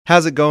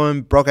How's it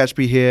going? Brock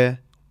Ashby here.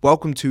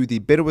 Welcome to the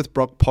Better with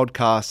Brock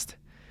podcast.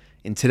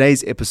 In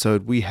today's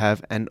episode, we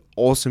have an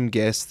awesome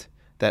guest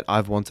that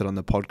I've wanted on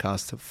the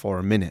podcast for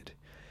a minute.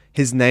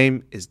 His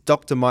name is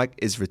Dr. Mike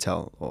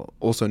Israetel, or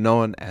also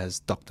known as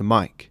Dr.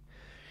 Mike.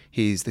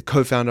 He's the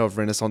co-founder of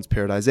Renaissance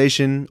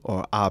Periodization,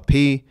 or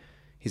RP.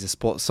 He's a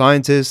sports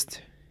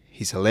scientist.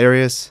 He's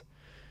hilarious.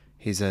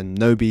 He's a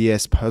no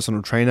BS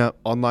personal trainer,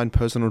 online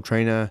personal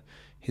trainer.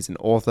 He's an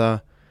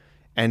author.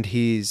 And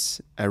he's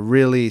a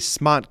really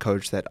smart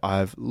coach that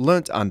I've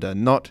learnt under,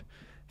 not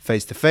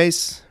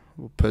face-to-face,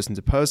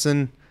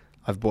 person-to-person.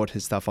 I've bought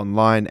his stuff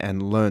online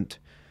and learnt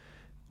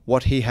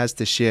what he has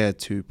to share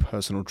to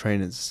personal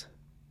trainers.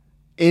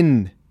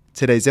 In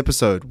today's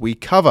episode, we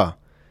cover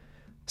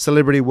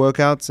celebrity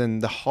workouts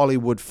and the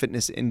Hollywood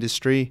fitness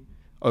industry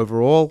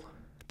overall,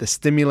 the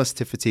stimulus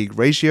to fatigue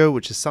ratio,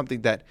 which is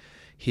something that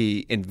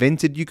he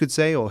invented, you could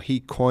say, or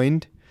he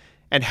coined,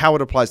 and how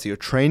it applies to your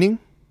training.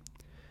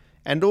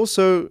 And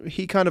also,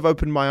 he kind of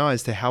opened my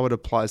eyes to how it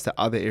applies to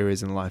other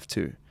areas in life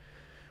too.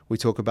 We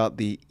talk about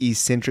the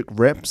eccentric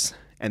reps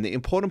and the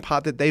important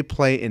part that they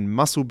play in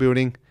muscle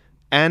building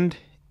and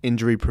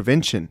injury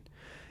prevention.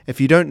 If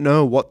you don't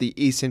know what the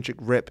eccentric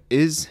rep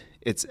is,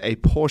 it's a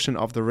portion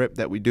of the rep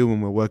that we do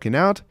when we're working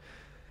out,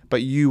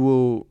 but you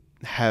will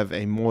have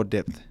a more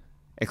depth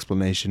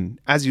explanation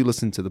as you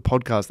listen to the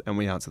podcast and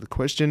we answer the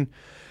question.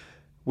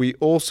 We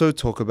also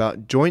talk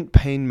about joint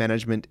pain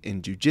management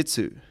in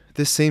Jiu-Jitsu.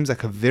 This seems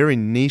like a very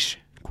niche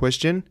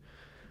question,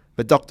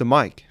 but Dr.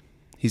 Mike,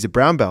 he's a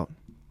brown belt,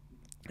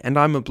 and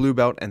I'm a blue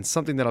belt, and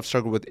something that I've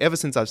struggled with ever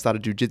since I've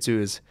started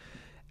Jiu-Jitsu is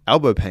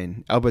elbow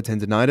pain, elbow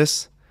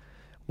tendonitis,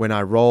 when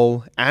I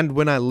roll and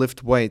when I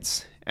lift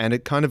weights, and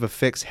it kind of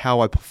affects how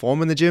I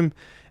perform in the gym,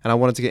 and I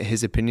wanted to get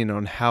his opinion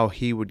on how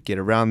he would get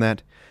around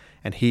that,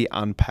 and he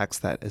unpacks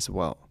that as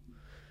well.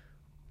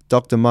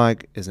 Dr.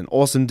 Mike is an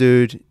awesome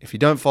dude. If you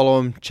don't follow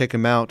him, check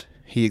him out.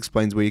 He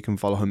explains where you can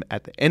follow him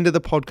at the end of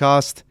the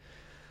podcast.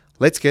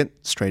 Let's get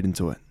straight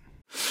into it.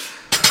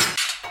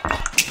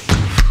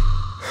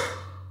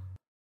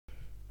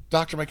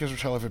 Dr. Mike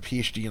Israetel, I have a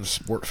PhD in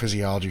sport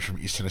physiology from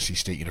East Tennessee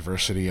State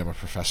University. I'm a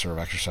professor of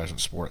exercise and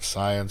sports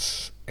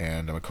science,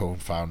 and I'm a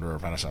co-founder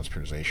of Renaissance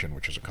Periodization,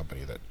 which is a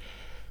company that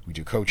we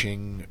do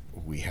coaching,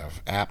 we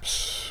have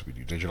apps, we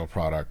do digital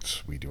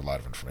products, we do a lot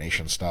of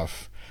information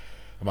stuff.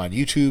 I'm on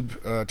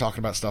YouTube talking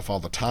about stuff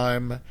all the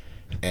time,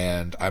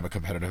 and I'm a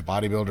competitive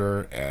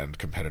bodybuilder and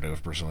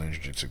competitive Brazilian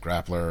Jiu-Jitsu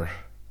grappler,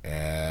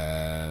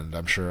 and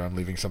I'm sure I'm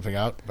leaving something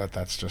out, but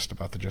that's just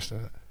about the gist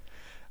of it.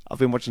 I've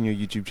been watching your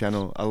YouTube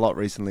channel a lot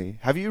recently.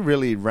 Have you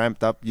really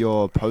ramped up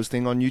your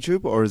posting on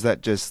YouTube, or is that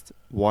just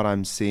what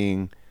I'm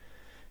seeing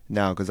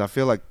now? Because I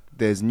feel like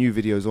there's new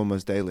videos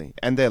almost daily,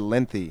 and they're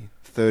lengthy,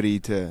 30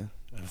 to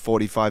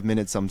 45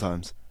 minutes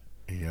sometimes.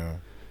 Yeah.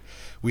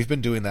 We've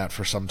been doing that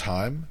for some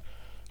time,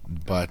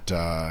 but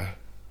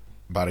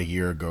about a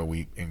year ago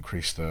we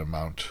increased the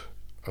amount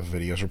of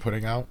videos we're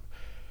putting out.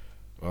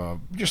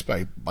 Just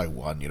by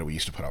one. We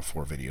used to put out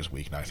 4 videos a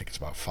week, now I think it's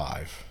about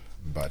 5.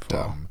 But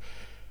wow.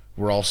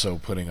 We're also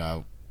putting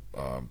out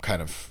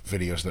kind of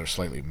videos that are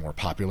slightly more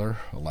popular,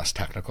 less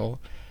technical,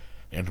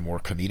 and more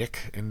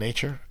comedic in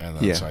nature.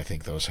 And so I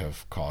think those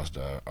have caused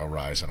a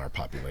rise in our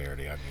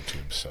popularity on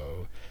YouTube.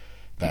 So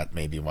that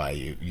may be why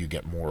you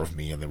get more of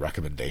me in the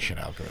recommendation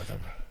algorithm.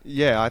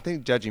 Yeah, I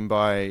think judging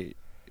by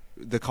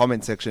the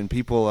comment section,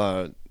 people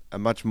are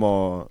much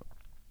more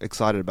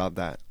excited about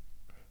that.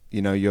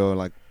 You're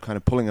like kind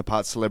of pulling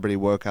apart celebrity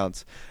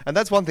workouts. And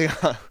that's one thing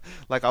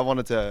I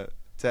wanted to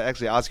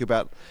actually ask you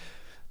about.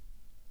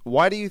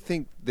 Why do you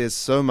think there's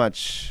so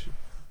much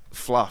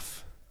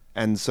fluff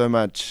and so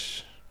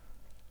much,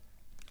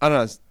 I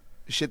don't know,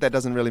 shit that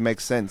doesn't really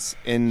make sense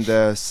in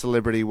the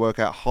celebrity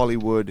workout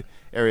Hollywood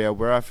area,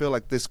 where I feel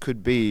like this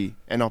could be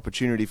an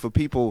opportunity for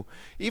people,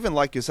 even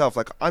like yourself?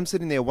 Like, I'm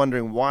sitting there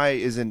wondering, why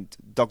isn't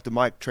Dr.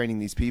 Mike training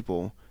these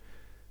people?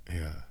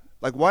 Yeah.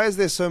 Like, why is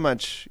there so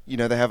much,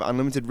 they have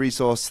unlimited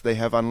resource, they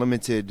have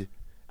unlimited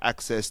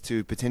access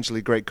to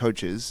potentially great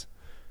coaches.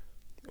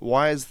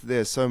 Why is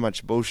there so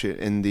much bullshit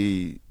in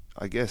the,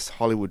 I guess,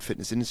 Hollywood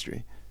fitness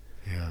industry?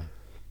 Yeah.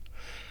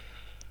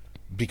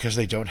 Because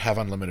they don't have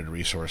unlimited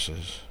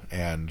resources,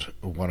 and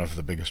one of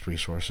the biggest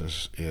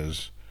resources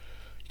is,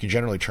 you can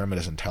generally term it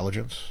as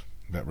intelligence,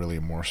 but really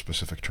a more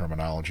specific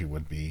terminology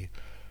would be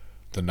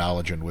the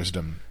knowledge and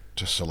wisdom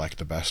to select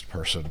the best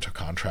person to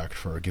contract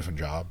for a given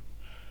job.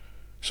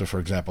 So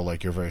for example,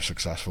 like, you're very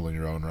successful in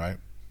your own right,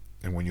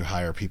 and when you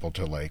hire people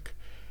to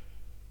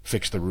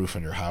fix the roof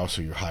in your house,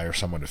 or you hire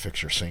someone to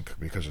fix your sink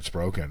because it's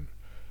broken,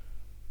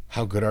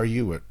 how good are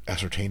you at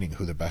ascertaining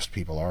who the best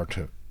people are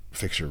to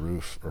fix your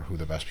roof, or who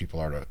the best people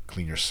are to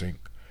clean your sink?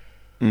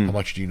 How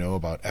much do you know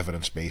about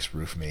evidence-based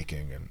roof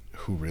making, and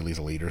who really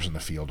the leaders in the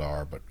field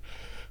are, but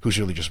who's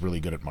really just really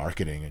good at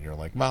marketing? And you're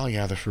like, well,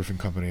 yeah, this roofing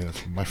company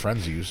that my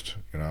friends used,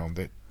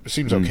 it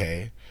seems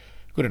okay,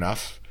 good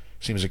enough,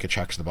 seems like it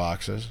checks the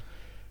boxes.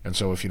 And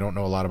so if you don't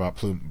know a lot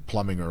about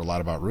plumbing or a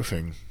lot about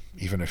roofing,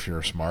 even if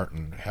you're smart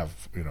and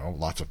have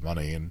lots of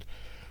money and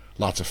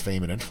lots of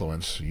fame and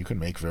influence, you can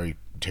make very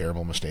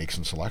terrible mistakes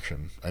in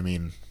selection. I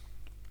mean,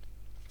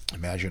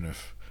 imagine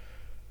if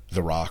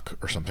The Rock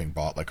or something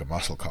bought like a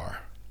muscle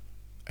car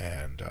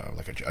and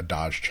like a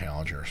Dodge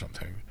Challenger or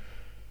something,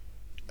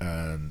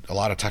 and a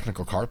lot of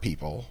technical car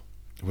people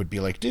would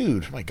be like,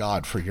 dude, my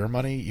God, for your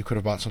money, you could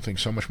have bought something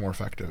so much more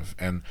effective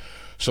and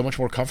so much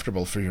more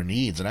comfortable for your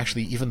needs. And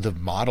actually, even the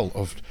model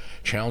of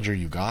Challenger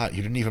you got,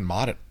 you didn't even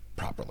mod it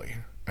properly.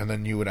 And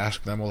then you would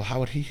ask them, well, how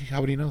would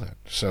he know that?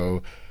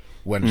 So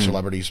when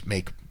celebrities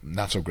make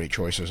not so great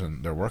choices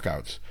in their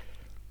workouts,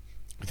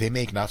 they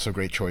make not so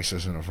great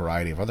choices in a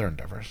variety of other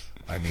endeavors.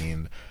 I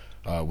mean,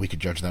 we could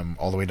judge them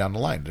all the way down the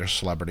line. There's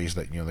celebrities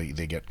that, you know,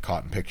 they get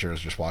caught in pictures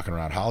just walking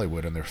around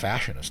Hollywood and their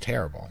fashion is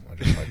terrible.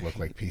 They just like look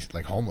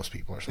like homeless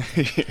people or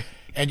something.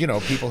 And, you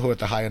know, people who are at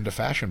the high end of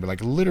fashion, but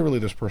like literally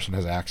this person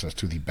has access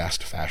to the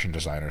best fashion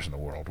designers in the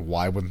world.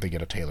 Why wouldn't they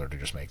get a tailor to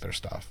just make their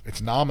stuff?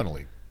 It's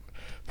nominally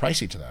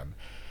pricey to them.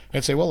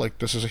 And say, well, like,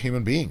 this is a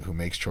human being who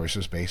makes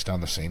choices based on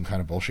the same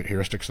kind of bullshit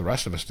heuristics the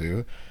rest of us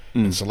do.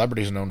 And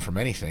celebrities are known for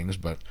many things,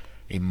 but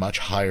a much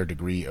higher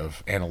degree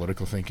of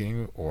analytical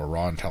thinking or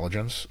raw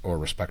intelligence or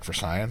respect for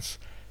science.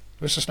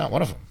 This is not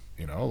one of them.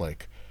 You know,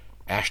 like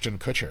Ashton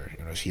Kutcher.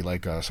 You know, is he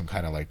like some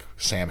kind of like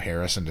Sam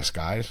Harris in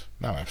disguise?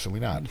 No,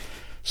 absolutely not.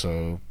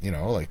 So, you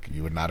know, like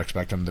you would not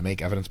expect him to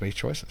make evidence-based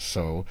choices.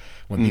 So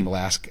when people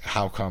ask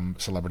how come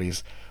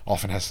celebrities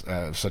often has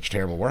such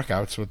terrible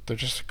workouts, well, they're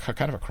just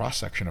kind of a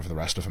cross-section of the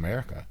rest of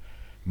America.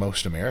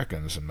 Most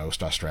Americans and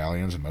most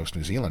Australians and most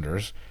New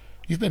Zealanders,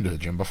 you've been to the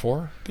gym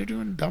before, they're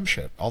doing dumb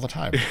shit all the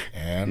time.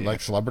 And like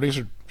celebrities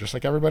are just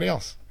like everybody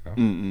else.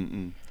 You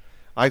know?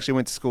 I actually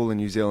went to school in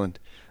New Zealand.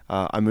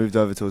 I moved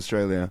over to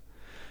Australia.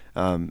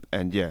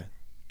 And yeah,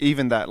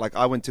 even that, like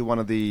I went to one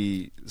of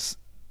the...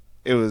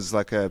 It was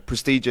like a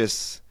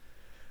prestigious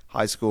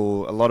high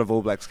school. A lot of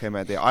All Blacks came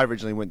out there. I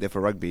originally went there for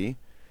rugby.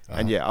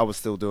 And yeah, I was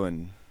still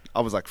doing...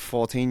 I was like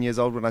 14 years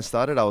old when I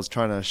started. I was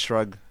trying to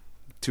shrug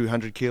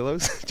 200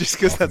 kilos just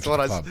because that's what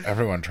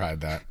Everyone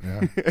tried that,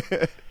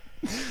 yeah.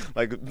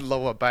 Like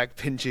lower back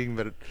pinching,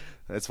 but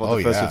that's what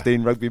the first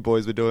 15 rugby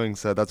boys were doing.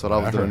 So that's what I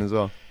was doing as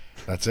well.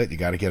 That's it. You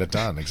got to get it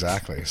done.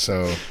 Exactly.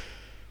 So,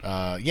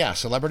 yeah,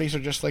 celebrities are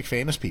just like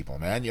famous people,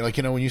 man. You're like,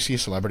 you know, when you see a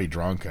celebrity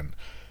drunk and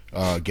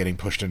getting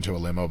pushed into a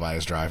limo by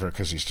his driver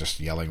because he's just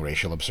yelling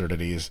racial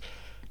absurdities,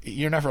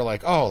 you're never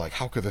like, oh, like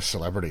how could this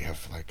celebrity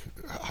have like,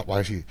 why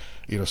is he,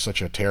 you know, such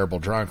a terrible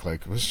drunk?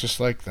 Like it's just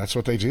like that's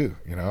what they do,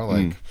 you know.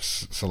 Like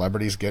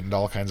celebrities get into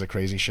all kinds of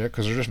crazy shit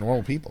because they're just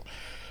normal people.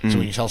 So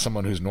when you tell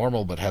someone who's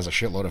normal but has a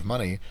shitload of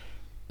money,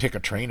 pick a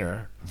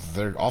trainer,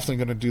 they're often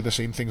going to do the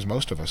same things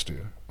most of us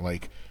do.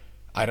 Like,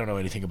 I don't know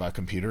anything about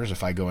computers.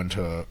 If I go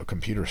into a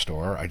computer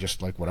store, I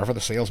just like whatever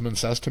the salesman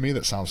says to me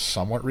that sounds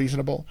somewhat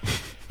reasonable,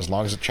 as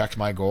long as it checks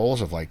my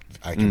goals of like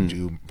I can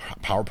do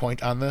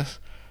PowerPoint on this,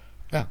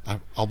 yeah,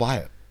 I'll buy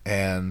it.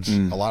 And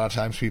a lot of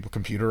times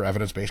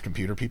evidence-based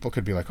computer people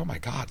could be like, oh my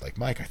God, like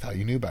Mike, I thought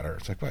you knew better.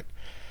 It's like, what?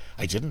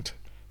 I didn't.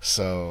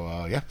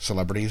 So yeah,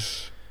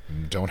 celebrities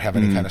don't have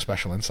any kind of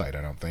special insight,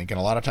 I don't think. And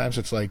a lot of times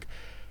it's like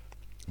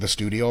the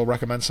studio will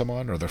recommend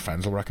someone or their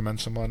friends will recommend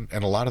someone.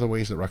 And a lot of the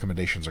ways that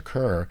recommendations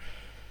occur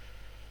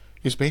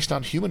is based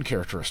on human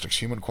characteristics,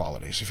 human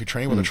qualities. If you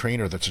train with a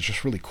trainer that's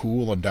just really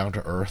cool and down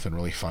to earth and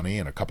really funny,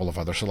 and a couple of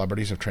other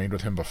celebrities have trained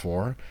with him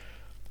before,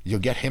 you'll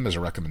get him as a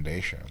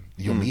recommendation.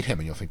 You'll meet him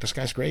and you'll think, this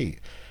guy's great.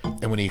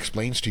 And when he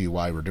explains to you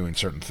why we're doing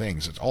certain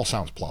things, it all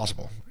sounds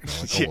plausible. You know,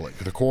 like, oh, like,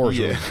 the core is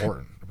really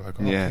important. Like,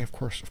 oh, okay, of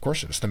course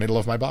it is. It's the middle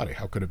of my body.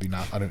 How could it be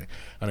not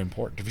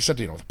unimportant? If you said,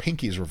 you know, the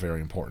pinkies were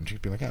very important,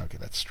 you'd be like, oh, okay,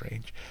 that's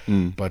strange.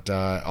 But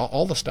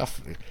all the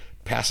stuff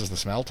passes the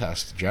smell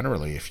test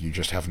generally if you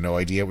just have no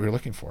idea what you're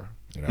looking for.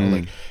 You know,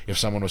 like if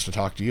someone was to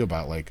talk to you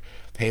about like,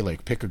 hey,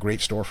 like pick a great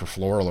store for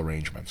floral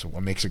arrangements.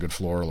 What makes a good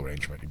floral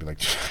arrangement? You'd be like,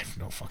 I have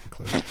no fucking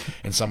clue.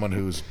 And someone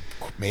who's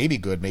maybe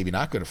good, maybe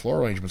not good at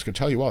floral arrangements could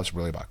tell you, well, it's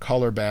really about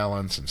color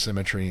balance and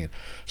symmetry. And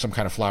some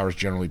kind of flowers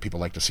generally people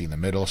like to see in the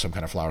middle. Some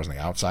kind of flowers on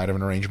the outside of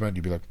an arrangement.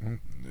 You'd be like,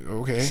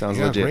 okay, sounds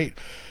legit. Great.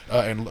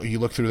 And you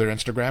look through their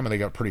Instagram and they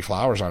got pretty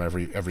flowers on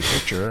every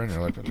picture, and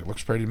you're like, it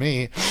looks pretty to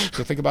me.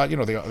 So think about, you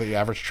know, the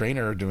average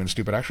trainer doing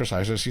stupid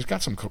exercises. He's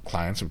got some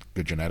clients with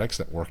good genetics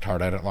that worked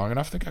hard at it long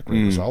enough. They got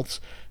great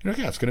results. You're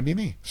like, yeah, it's going to be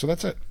me. So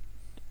that's it.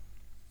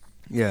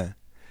 Yeah.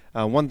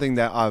 One thing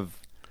that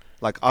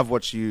I've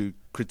watched you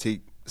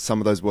critique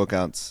some of those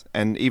workouts,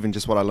 and even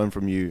just what I learned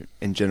from you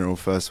in general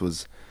first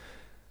was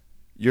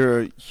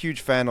you're a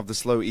huge fan of the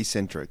slow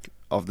eccentric,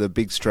 of the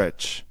big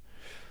stretch.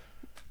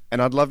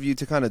 And I'd love you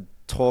to kind of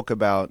talk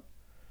about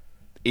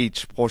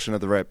each portion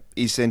of the rep,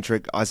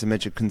 eccentric,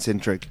 isometric,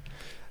 concentric,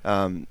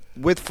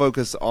 with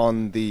focus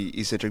on the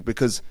eccentric,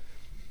 because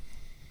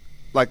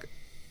like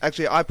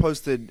actually I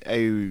posted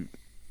a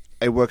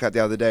workout the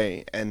other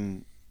day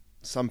and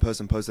some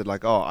person posted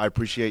like, oh, I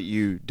appreciate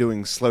you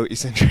doing slow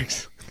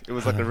eccentrics. It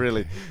was like a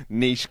really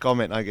niche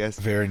comment, I guess.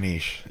 Very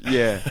niche.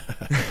 Yeah.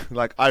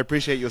 Like, I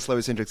appreciate your slow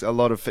eccentrics. A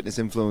lot of fitness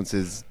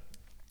influencers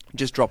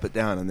just drop it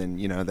down and then,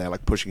 you know, they're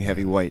like pushing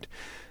heavy weight.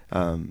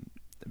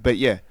 But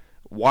yeah,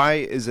 why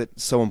is it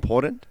so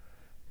important?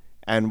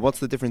 And what's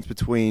the difference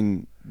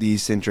between the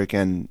eccentric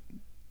and,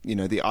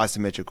 the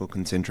isometric or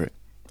concentric?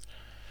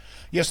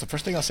 Yes, the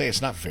first thing I'll say,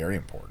 it's not very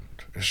important.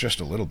 It's just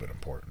a little bit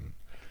important.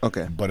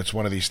 Okay. But it's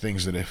one of these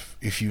things that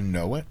if you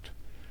know it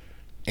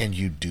and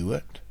you do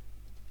it,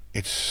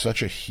 it's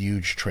such a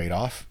huge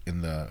trade-off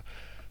in the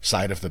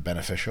side of the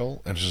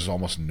beneficial, and there's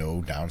almost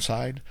no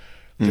downside,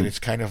 that it's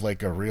kind of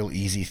like a real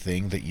easy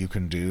thing that you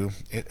can do.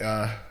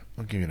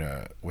 I'll give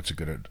you what's a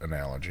good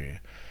analogy.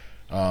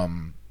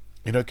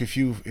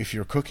 If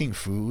you're cooking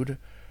food,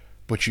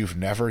 but you've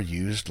never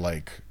used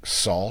like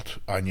salt,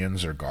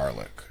 onions, or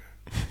garlic,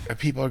 and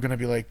people are going to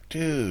be like,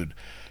 dude,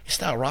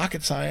 it's not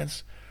rocket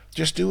science.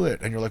 Just do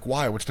it. And you're like,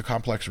 why? What's the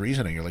complex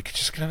reasoning? You're like, it's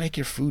just going to make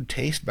your food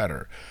taste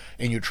better.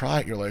 And you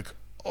try it, you're like,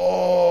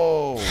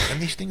 oh,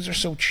 and these things are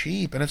so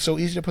cheap, and it's so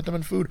easy to put them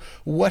in food.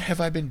 What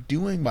have I been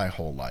doing my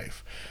whole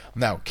life?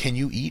 Now, can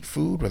you eat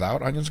food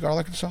without onions,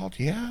 garlic, and salt?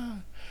 Yeah.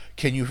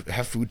 Can you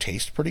have food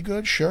taste pretty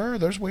good? Sure,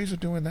 there's ways of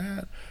doing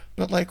that.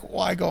 But, like,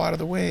 why go out of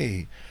the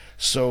way?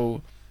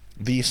 So,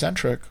 the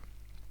eccentric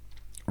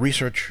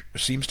research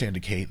seems to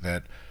indicate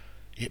that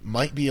it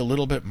might be a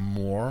little bit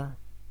more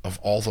of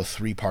all the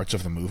three parts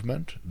of the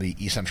movement, the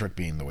eccentric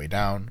being the way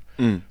down,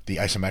 the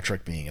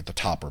isometric being at the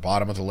top or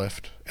bottom of the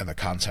lift, and the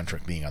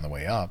concentric being on the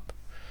way up.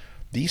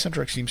 The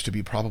eccentric seems to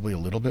be probably a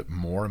little bit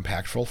more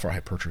impactful for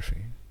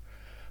hypertrophy.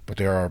 But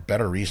there are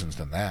better reasons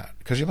than that.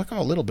 Because you're like,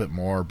 oh, a little bit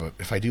more, but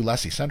if I do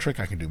less eccentric,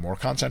 I can do more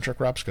concentric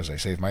reps because I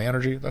save my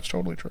energy. That's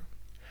totally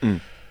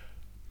true.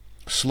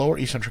 Slower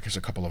eccentric has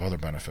a couple of other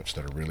benefits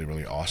that are really,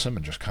 really awesome,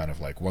 and just kind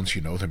of like, once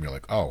you know them, you're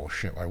like, oh,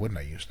 shit, why wouldn't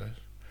I use this?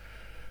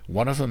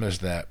 One of them is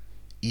that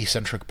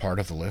eccentric part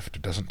of the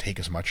lift doesn't take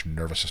as much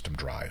nervous system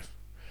drive.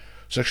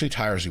 So it actually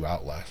tires you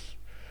out less.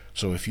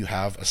 So if you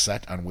have a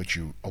set on which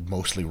you are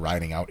mostly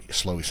riding out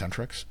slow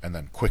eccentrics and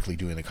then quickly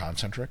doing the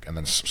concentric and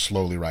then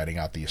slowly riding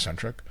out the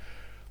eccentric,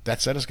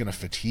 that set is going to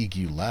fatigue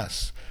you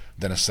less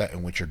than a set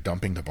in which you're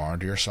dumping the bar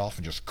into yourself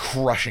and just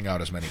crushing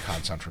out as many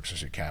concentrics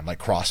as you can. Like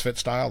CrossFit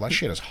style, that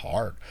shit is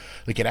hard.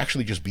 Like, it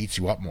actually just beats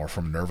you up more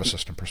from a nervous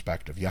system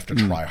perspective. You have to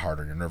try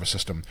harder. Your nervous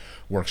system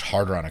works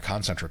harder on a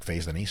concentric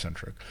phase than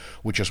eccentric,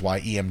 which is why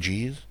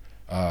EMGs,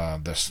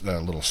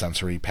 the little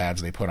sensory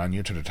pads they put on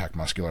you to detect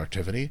muscular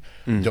activity,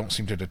 don't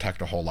seem to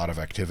detect a whole lot of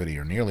activity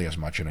or nearly as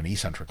much in an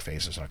eccentric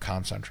phase as in a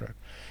concentric.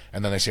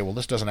 And then they say, well,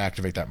 this doesn't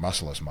activate that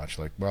muscle as much.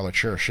 Like, well, it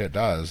sure shit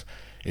does.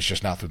 It's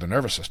just not through the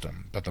nervous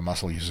system. But the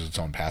muscle uses its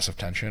own passive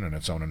tension and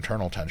its own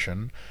internal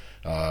tension.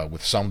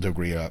 With some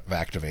degree of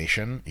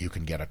activation, you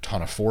can get a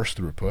ton of force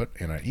throughput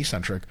in an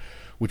eccentric,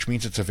 which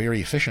means it's a very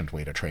efficient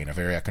way to train, a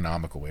very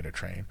economical way to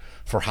train.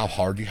 For how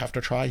hard you have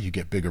to try, you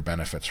get bigger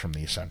benefits from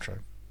the eccentric.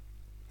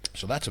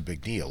 So that's a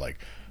big deal. Like,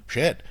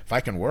 shit, if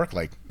I can work,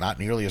 like, not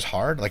nearly as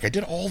hard. Like, I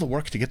did all the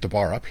work to get the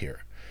bar up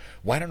here.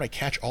 Why don't I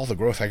catch all the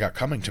growth I got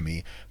coming to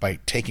me by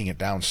taking it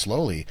down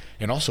slowly?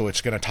 And also, it's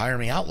going to tire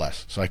me out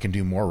less, so I can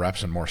do more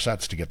reps and more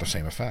sets to get the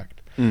same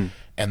effect. And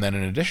then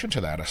in addition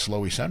to that, a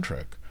slow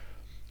eccentric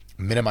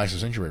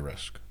minimizes injury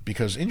risk,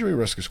 because injury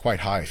risk is quite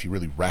high if you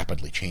really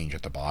rapidly change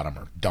at the bottom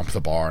or dump the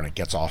bar and it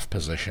gets off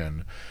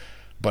position.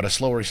 But a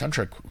slower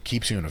eccentric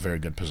keeps you in a very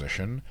good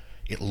position.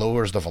 It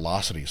lowers the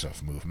velocities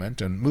of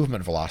movement, and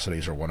movement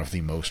velocities are one of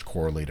the most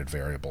correlated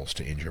variables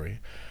to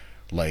injury.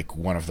 Like,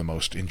 one of the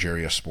most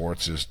injurious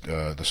sports is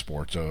the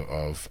sport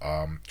of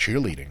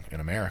cheerleading in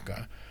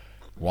America.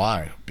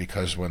 Why?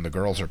 Because when the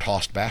girls are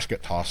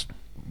basket tossed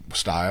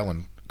style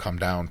and come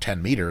down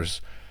 10 meters,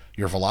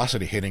 your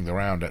velocity hitting the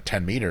ground at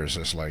 10 meters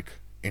is like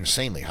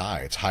insanely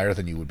high. It's higher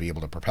than you would be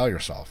able to propel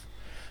yourself.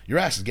 Your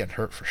ass is getting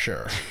hurt for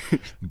sure.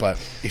 But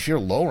if you're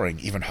lowering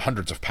even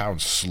hundreds of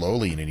pounds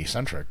slowly in an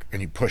eccentric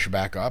and you push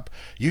back up,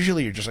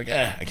 usually you're just like,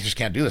 I just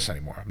can't do this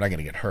anymore. I'm not going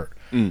to get hurt.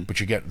 But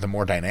you get, the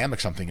more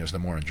dynamic something is, the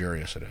more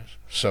injurious it is.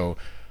 So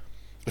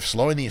if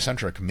slowing the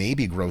eccentric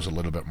maybe grows a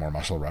little bit more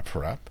muscle rep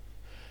for rep,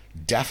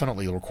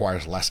 definitely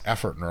requires less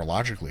effort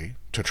neurologically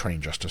to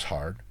train just as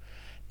hard,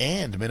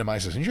 and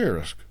minimizes injury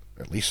risk,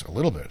 at least a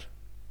little bit.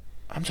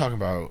 I'm talking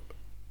about,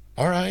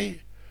 all right,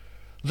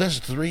 there's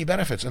 3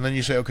 benefits, and then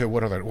you say, okay,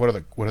 what are the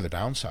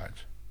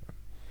downsides?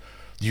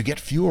 You get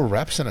fewer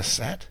reps in a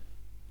set.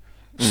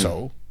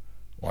 So,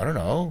 well, I don't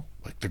know,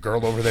 like the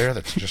girl over there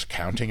that's just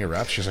counting your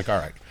reps, she's like, all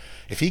right,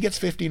 if he gets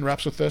 15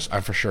 reps with this,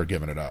 I'm for sure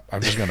giving it up.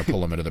 I'm just going to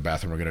pull him into the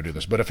bathroom. We're going to do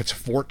this. But if it's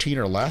 14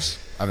 or less,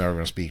 I'm never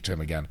going to speak to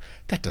him again.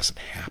 That doesn't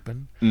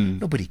happen.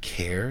 Nobody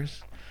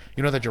cares.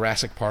 You know the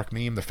Jurassic Park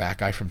meme, the fat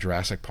guy from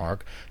Jurassic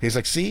Park? He's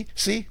like, see,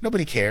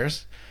 nobody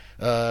cares.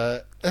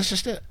 That's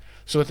just it.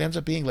 So it ends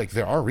up being like,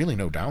 there are really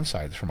no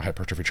downsides from a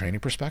hypertrophy training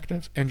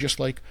perspective, and just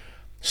like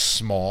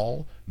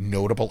small,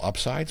 notable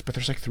upsides, but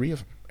there's like 3 of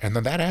them. And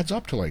then that adds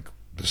up to like,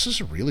 this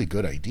is a really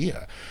good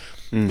idea.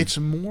 It's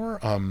more,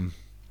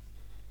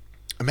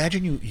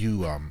 imagine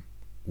you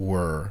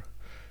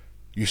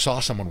saw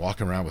someone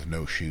walking around with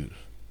no shoes,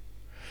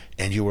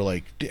 and you were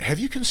like, have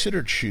you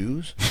considered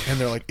shoes? And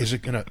they're like, is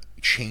it going to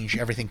change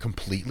everything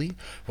completely?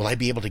 Will I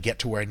be able to get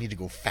to where I need to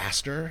go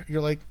faster?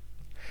 You're like,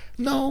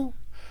 no.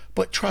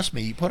 But trust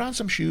me, you put on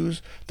some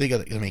shoes, they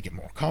make it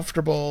more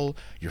comfortable.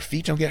 Your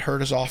feet don't get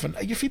hurt as often.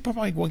 Your feet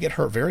probably won't get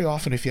hurt very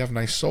often if you have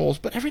nice soles,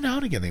 but every now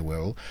and again they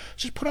will.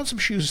 Just put on some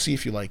shoes to see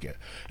if you like it.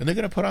 And they're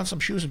going to put on some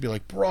shoes and be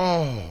like,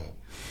 bro,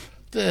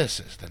 this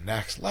is the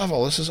next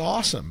level. This is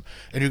awesome.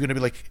 And you're going to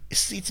be like,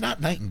 see, it's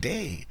not night and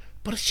day,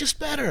 but it's just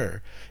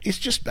better. It's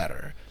just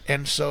better.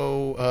 And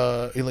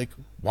so, you're like,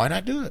 why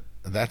not do it?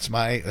 That's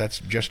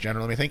just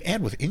generally my thing.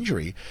 And with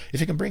injury, if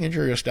you can bring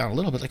injury risk down a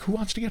little bit, like, who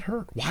wants to get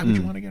hurt? Why would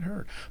you want to get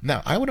hurt?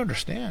 Now, I would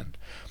understand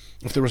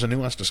if there was a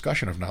nuanced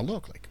discussion of, now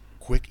look, like,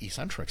 quick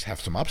eccentrics have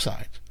some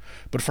upsides.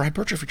 But for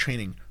hypertrophy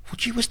training, well,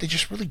 gee whiz, they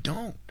just really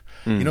don't.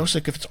 You know, it's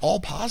like if it's all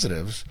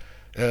positives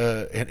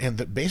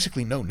and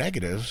basically no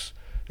negatives,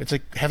 it's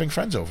like having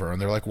friends over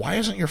and they're like, why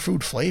isn't your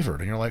food flavored?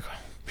 And you're like,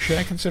 should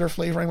I consider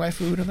flavoring my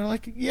food? And they're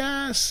like,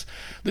 yes.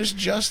 There's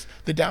just,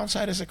 the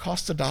downside is it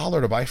costs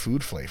 $1 to buy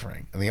food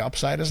flavoring. And the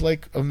upside is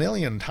like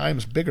 1,000,000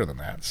 times bigger than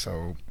that.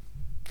 So,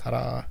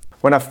 ta-da.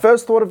 When I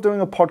first thought of doing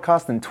a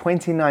podcast in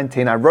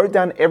 2019, I wrote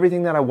down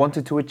everything that I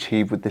wanted to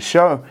achieve with the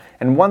show.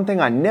 And one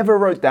thing I never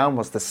wrote down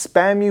was to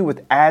spam you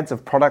with ads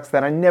of products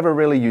that I never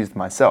really used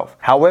myself.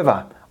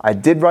 However, I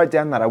did write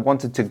down that I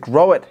wanted to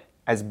grow it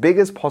as big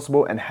as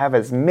possible and have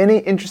as many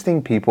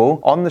interesting people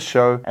on the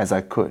show as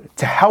I could.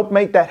 To help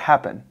make that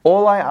happen,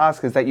 all I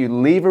ask is that you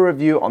leave a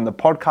review on the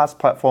podcast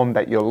platform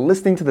that you're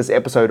listening to this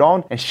episode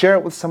on and share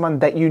it with someone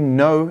that you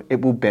know it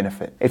will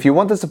benefit. If you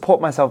want to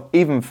support myself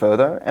even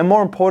further, and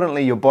more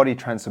importantly, your body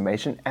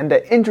transformation, and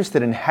are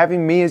interested in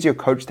having me as your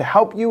coach to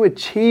help you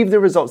achieve the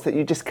results that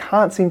you just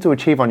can't seem to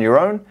achieve on your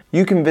own,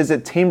 you can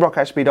visit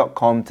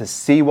teamrockashby.com to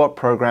see what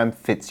program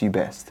fits you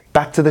best.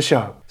 Back to the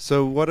show.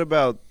 So what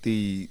about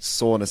the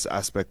soreness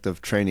aspect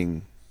of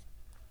training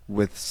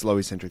with slow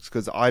eccentrics?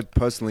 Because I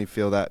personally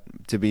feel that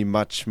to be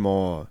much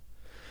more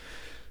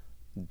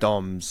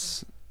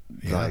DOMS,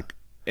 like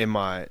in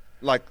my,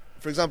 like,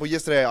 for example,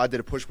 yesterday I did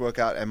a push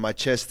workout and my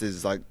chest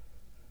is like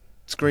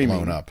screaming.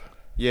 Blown up.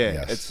 Yeah,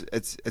 Yes.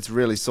 it's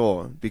really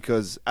sore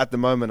because at the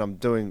moment I'm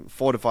doing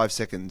 4 to 5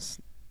 seconds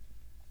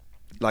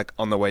like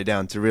on the way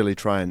down to really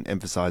try and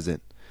emphasize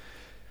it.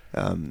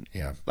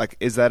 Like,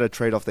 is that a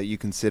trade-off that you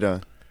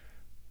consider?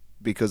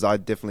 Because I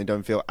definitely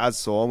don't feel as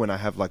sore when I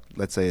have, like,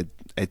 let's say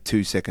a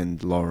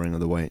 2-second lowering of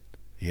the weight.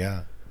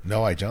 Yeah.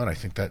 No, I don't. I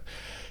think that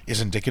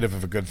is indicative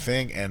of a good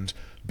thing. And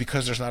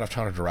because there's not a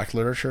ton of direct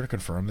literature to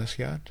confirm this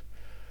yet,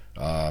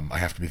 I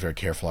have to be very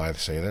careful how I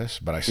say this,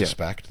 but I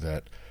suspect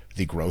that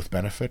the growth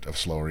benefit of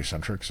slower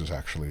eccentrics is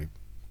actually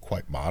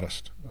quite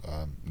modest,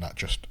 not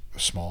just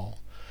small.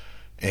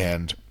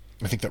 And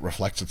I think that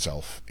reflects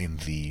itself in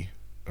the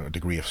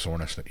degree of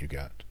soreness that you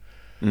get.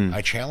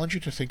 I challenge you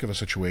to think of a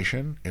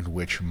situation in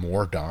which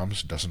more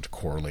DOMS doesn't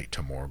correlate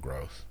to more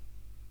growth.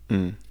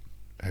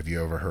 Have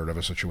you ever heard of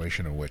a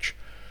situation in which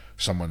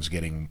someone's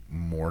getting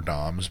more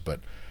DOMS, but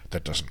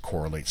that doesn't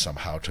correlate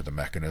somehow to the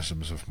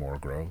mechanisms of more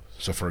growth?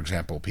 So, for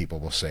example, people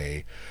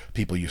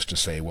used to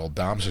say, well,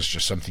 DOMS is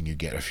just something you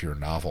get if you're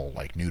novel,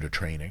 like new to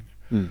training.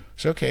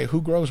 So, okay,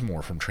 who grows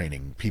more from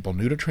training? People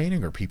new to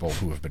training or people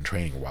who have been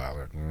training a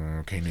while?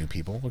 Okay, new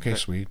people. Okay,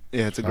 sweet.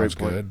 Yeah, it's a great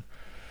point. Good.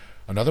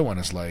 Another one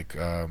is like,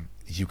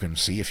 you can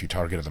see if you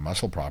targeted the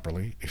muscle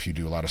properly. If you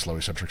do a lot of slow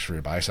eccentrics for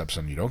your biceps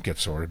and you don't get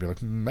sore, you'd be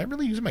like, am I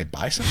really using my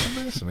biceps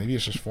in this? And maybe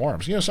it's just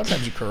forearms. You know,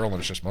 sometimes you curl and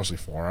it's just mostly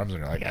forearms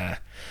and you're like, eh.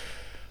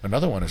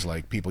 Another one is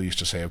like, people used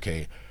to say,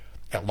 okay,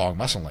 at long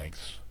muscle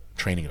lengths,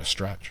 training at a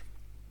stretch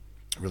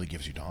really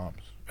gives you DOMS.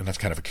 And that's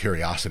kind of a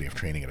curiosity of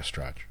training at a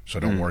stretch. So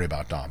don't worry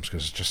about DOMS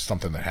because it's just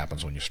something that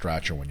happens when you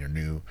stretch or when you're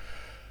new.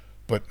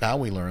 But now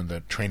we learn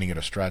that training at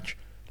a stretch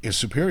is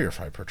superior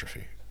for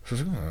hypertrophy. So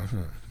it's like,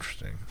 oh,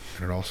 interesting.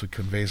 And it also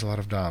conveys a lot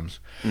of DOMS.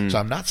 So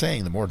I'm not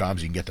saying the more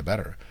DOMS you can get, the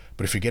better.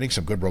 But if you're getting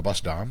some good,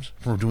 robust DOMS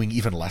from doing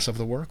even less of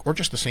the work or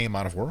just the same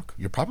amount of work,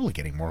 you're probably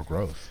getting more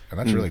growth. And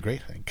that's really a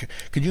great thing.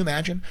 Could you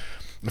imagine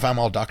if I'm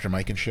all Dr.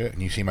 Mike and shit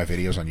and you see my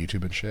videos on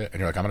YouTube and shit and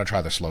you're like, I'm going to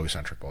try the slow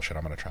eccentric bullshit.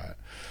 I'm going to try it.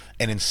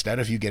 And instead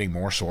of you getting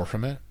more sore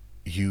from it,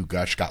 you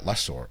got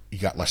less sore. You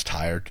got less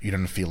tired. You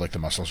didn't feel like the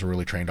muscles were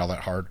really trained all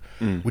that hard.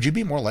 Would you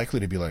be more likely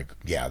to be like,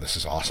 yeah, this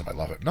is awesome, I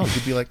love it? No,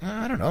 you'd be like,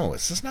 I don't know,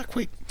 it's not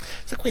quite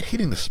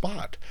hitting the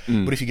spot.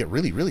 But if you get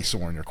really, really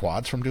sore in your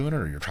quads from doing it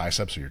or your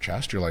triceps or your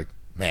chest, you're like,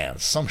 man,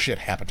 some shit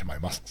happened to my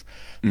muscles.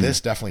 This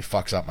definitely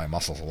fucks up my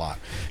muscles a lot.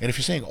 And if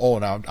you're saying, oh,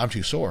 now I'm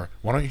too sore,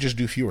 why don't you just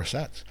do fewer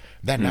sets?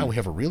 Then now we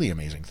have a really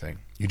amazing thing.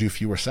 You do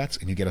fewer sets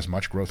and you get as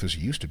much growth as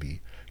you used to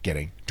be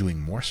getting doing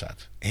more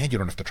sets. And you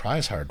don't have to try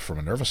as hard from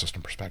a nervous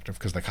system perspective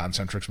because the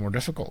concentric's more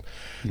difficult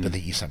than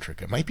the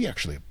eccentric. It might be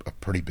actually a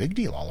pretty big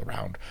deal all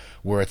around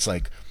where it's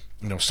like,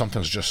 you know,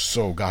 something's just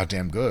so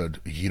goddamn good,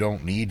 you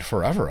don't need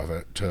forever of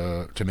it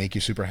to make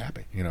you super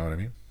happy. You know what I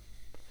mean?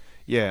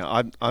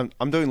 Yeah,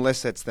 I'm doing less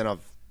sets than I've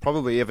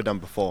probably ever done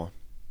before.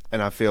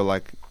 And I feel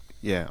like,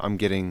 yeah, I'm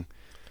getting,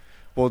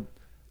 well,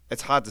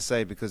 it's hard to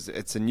say because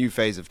it's a new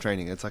phase of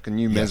training. It's like a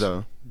new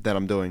meso that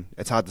I'm doing.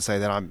 It's hard to say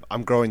that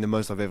I'm growing the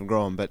most I've ever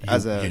grown. But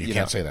you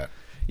can't say that.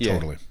 Yeah,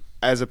 totally.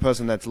 As a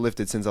person that's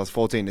lifted since I was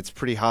 14, it's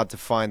pretty hard to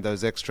find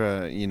those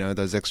extra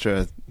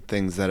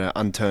things that are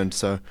unturned.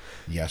 So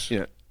yes, you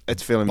know,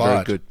 it's feeling very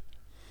But good.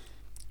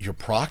 your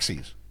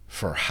proxies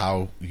for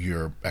how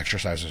your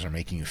exercises are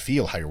making you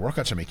feel, how your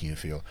workouts are making you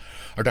feel,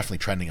 are definitely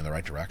trending in the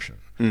right direction.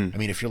 I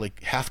mean, if you're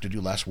like have to do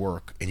less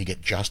work and you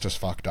get just as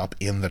fucked up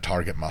in the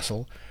target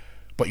muscle,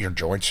 but your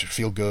joints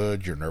feel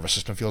good, your nervous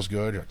system feels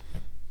good,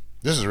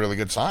 this is a really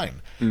good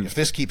sign. If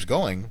this keeps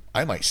going,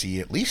 I might see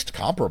at least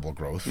comparable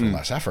growth for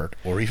less effort,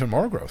 or even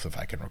more growth if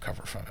I can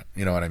recover from it.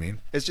 You know what I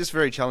mean? It's just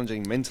very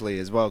challenging mentally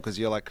as well, because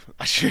you're like,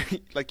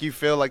 like you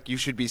feel like you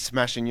should be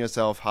smashing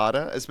yourself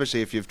harder,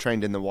 especially if you've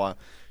trained in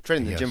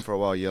the gym for a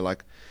while. You're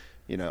like,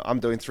 I'm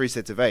doing 3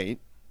 sets of 8,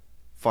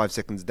 5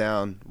 seconds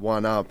down,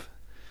 1 up,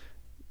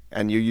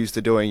 and you're used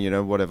to doing,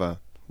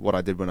 what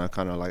I did when I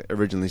kind of like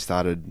originally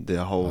started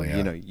the whole,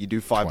 you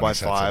do 5 by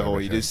 5 or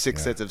you do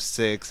 6 sets of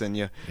 6, and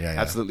you're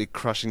absolutely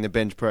crushing the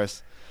bench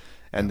press.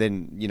 And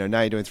then,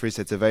 now you're doing 3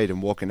 sets of 8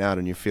 and walking out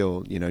and you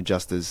feel,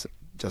 just as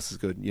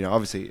good.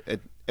 Obviously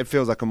it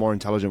feels like a more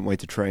intelligent way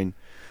to train.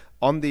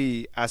 On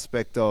the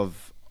aspect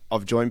of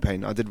joint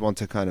pain, I did want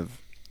to kind of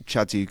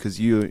chat to you because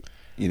you're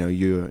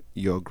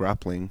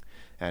grappling,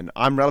 and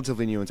I'm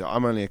relatively new into it.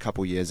 I'm only a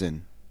couple years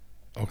in.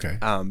 Okay.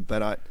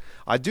 But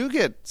I do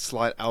get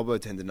slight elbow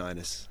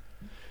tendonitis.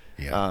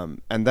 Yeah.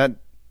 And that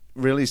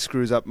really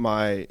screws up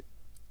my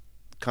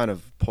kind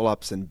of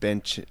pull-ups and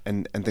bench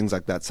and things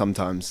like that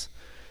sometimes,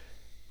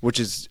 which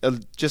is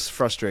just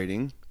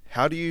frustrating.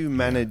 How do you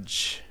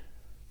manage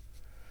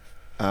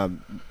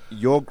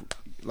your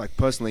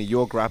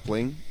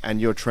grappling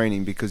and your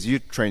training, because you're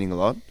training a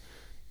lot?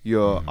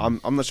 I'm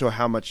not sure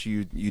how much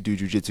you do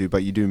jiu-jitsu,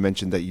 but you do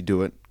mention that you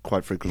do it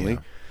quite frequently.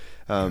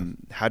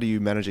 How do you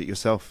manage it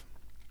yourself,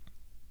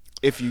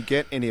 if you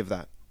get any of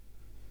that?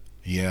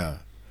 Yeah.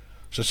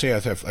 So say I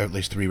have at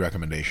least 3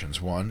 recommendations.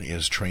 One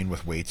is train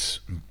with weights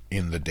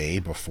in the day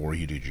before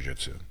you do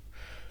jiu-jitsu.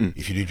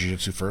 If you do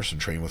jiu-jitsu first and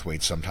train with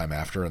weights sometime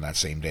after, and that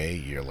same day,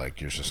 you're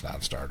just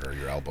non-starter.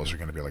 Your elbows are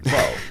going to be like,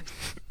 bro,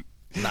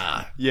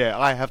 nah. Yeah,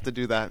 I have to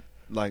do that.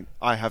 Like,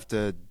 I have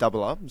to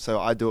double up, so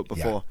I do it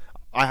before.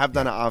 I have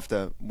done it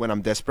after when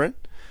I'm desperate,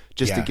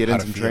 just to get in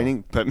some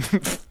training. But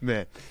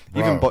man,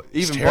 Bro,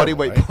 even terrible,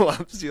 bodyweight right?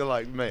 pull-ups, you're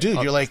like, man,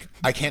 Dude, you're like,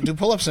 I can't do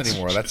pull-ups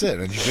anymore. That's it.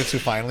 And jiu-jitsu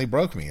finally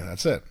broke me.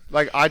 That's it.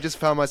 like I just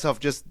found myself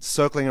just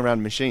circling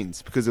around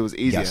machines because it was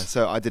easier. Yes.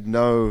 So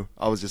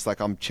I was just like,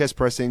 I'm chest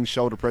pressing,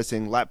 shoulder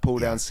pressing, lat pull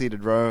down,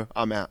 seated row.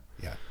 I'm out.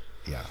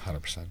 Yeah,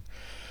 100%.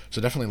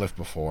 So definitely lift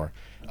before.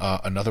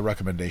 Another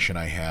recommendation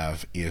I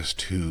have is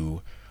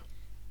to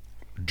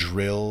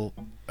drill,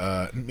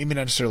 maybe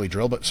not necessarily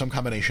drill, but some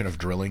combination of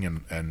drilling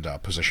and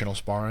positional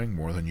sparring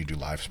more than you do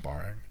live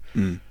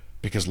sparring.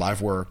 Because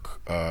live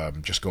work,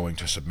 just going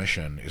to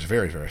submission, is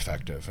very, very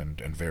effective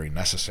and very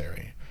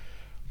necessary.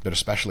 But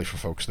especially for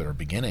folks that are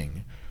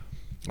beginning,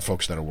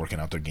 folks that are working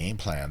out their game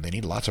plan, they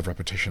need lots of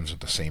repetitions of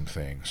the same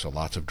thing. So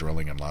lots of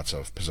drilling and lots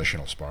of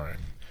positional sparring.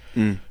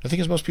 The thing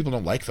is, most people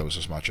don't like those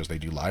as much as they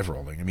do live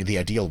rolling. I mean, the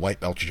ideal white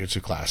belt jiu-jitsu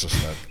class is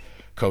that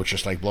coach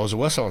just like blows a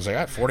whistle and says, all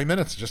right, 40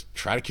 minutes, just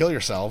try to kill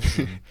yourselves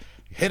and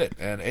hit it.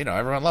 And,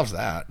 everyone loves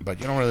that,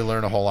 but you don't really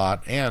learn a whole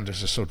lot. And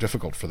it's just so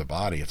difficult for the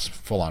body. It's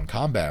full-on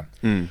combat.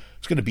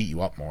 It's going to beat you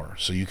up more.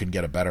 So you can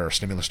get a better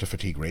stimulus to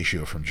fatigue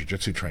ratio from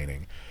jiu-jitsu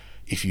training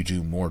if you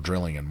do more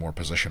drilling and more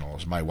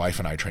positionals. My wife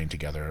and I train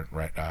together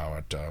right now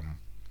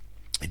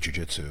at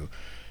jiu-jitsu,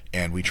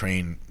 and we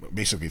train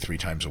basically 3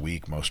 times a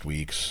week most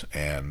weeks,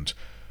 and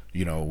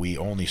we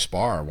only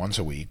spar once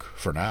a week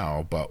for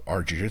now, but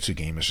our jiu-jitsu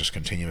game is just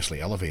continuously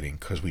elevating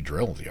because we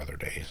drill the other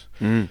days.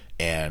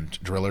 And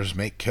drillers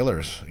make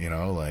killers,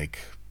 like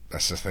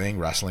that's the thing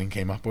wrestling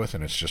came up with,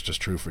 and it's just as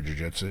true for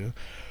jiu-jitsu.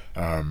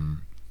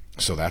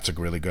 So that's a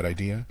really good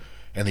idea.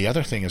 And the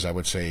other thing is, I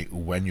would say,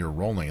 when you're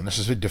rolling, and this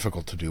is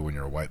difficult to do when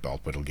you're a white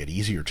belt, but it'll get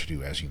easier to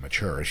do as you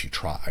mature, if you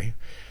try,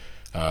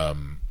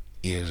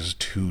 is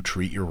to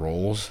treat your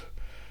rolls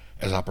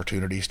as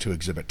opportunities to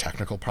exhibit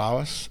technical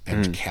prowess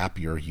and cap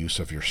your use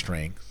of your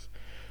strength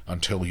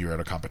until you're at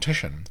a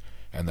competition.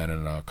 And then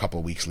in a couple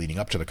of weeks leading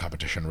up to the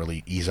competition,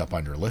 really ease up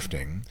on your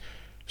lifting,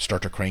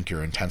 start to crank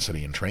your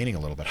intensity and training a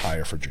little bit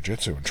higher for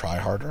jiu-jitsu and try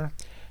harder.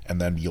 And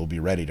then you'll be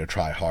ready to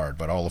try hard,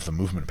 but all of the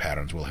movement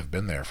patterns will have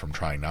been there from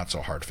trying not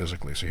so hard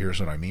physically. So here's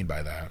what I mean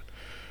by that.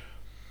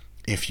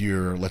 If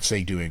you're, let's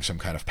say, doing some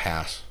kind of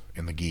pass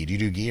in the gi, do you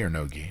do gi or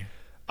no gi?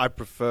 I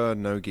prefer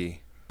no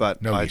gi,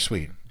 but no gi,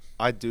 sweet.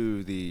 I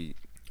do the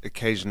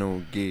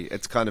occasional gi.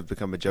 It's kind of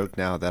become a joke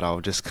now that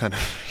I'll just kind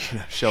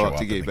of show up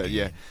to gi, but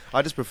yeah,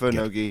 I just prefer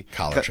no gi.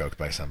 Collar choked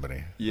by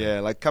somebody. Yeah,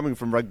 like coming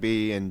from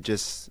rugby and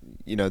just,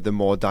 the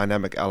more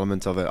dynamic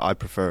elements of it, I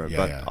prefer it,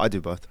 I do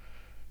both.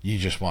 You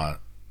just want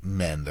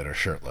men that are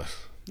shirtless.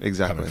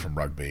 Exactly. Coming from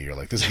rugby, you're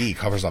like, this gi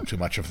covers up too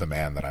much of the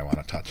man that I want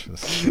to touch.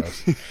 This is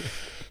gross.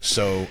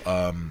 So,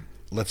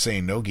 let's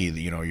say no gi,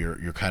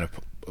 you're kind of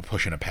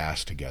pushing a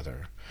pass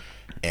together,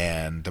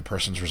 and the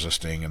person's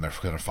resisting, and they're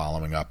kind of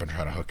following up and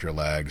trying to hook your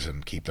legs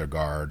and keep their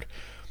guard.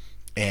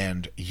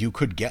 And you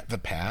could get the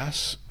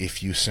pass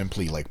if you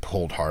simply like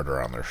pulled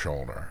harder on their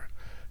shoulder,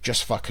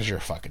 just because you're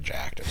fucking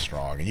jacked and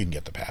strong, and you can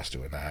get the pass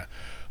doing that.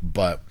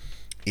 But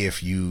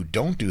If you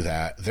don't do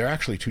that, they're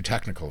actually too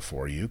technical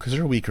for you because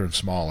they're weaker and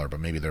smaller, but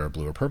maybe they're a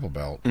blue or purple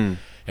belt, and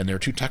they're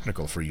too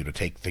technical for you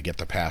to get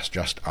the pass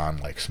just on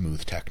like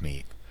smooth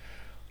technique.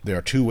 There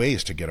are two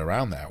ways to get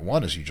around that.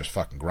 One is you just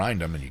fucking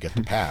grind them and you get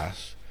the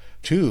pass.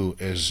 Two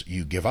is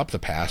you give up the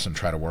pass and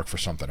try to work for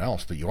something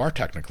else that you are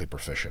technically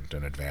proficient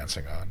in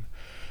advancing on.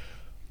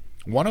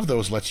 One of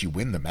those lets you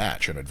win the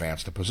match and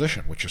advance the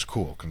position, which is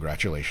cool.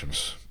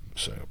 Congratulations.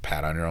 So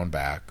pat on your own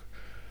back.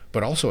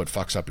 But also it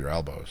fucks up your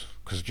elbows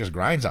because it just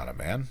grinds on them,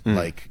 man.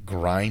 Like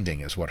grinding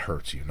is what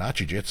hurts you, not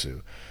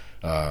jiu-jitsu.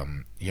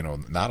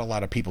 Not a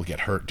lot of people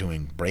get hurt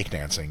doing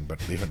breakdancing,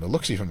 but it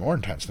looks even more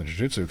intense than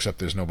jiu-jitsu, except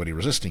there's nobody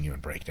resisting you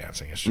in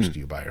breakdancing. It's just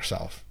you by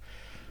yourself.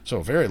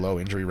 So very low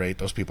injury rate.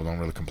 Those people don't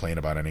really complain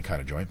about any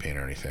kind of joint pain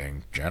or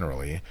anything,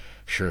 generally.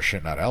 Sure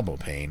shit, not elbow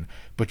pain.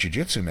 But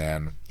jiu-jitsu,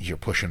 man, you're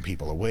pushing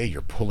people away,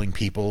 you're pulling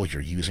people,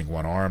 you're using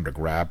one arm to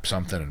grab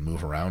something and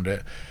move around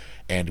it.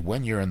 And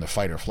when you're in the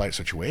fight or flight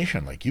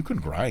situation, like, you can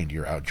grind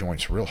your out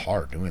joints real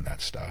hard doing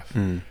that stuff.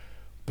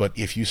 But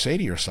if you say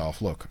to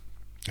yourself, look,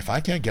 if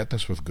I can't get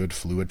this with good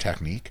fluid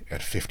technique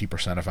at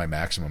 50% of my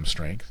maximum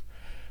strength,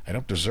 I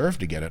don't deserve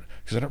to get it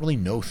because I don't really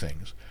know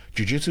things.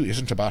 Jiu-jitsu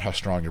isn't about how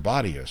strong your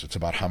body is. It's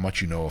about how much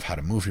you know of how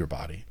to move your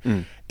body.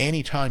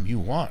 Anytime you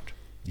want,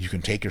 you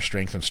can take your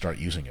strength and start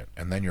using it,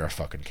 and then you're a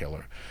fucking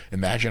killer.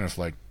 Imagine if,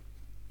 like,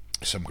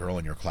 some girl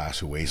in your class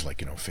who weighs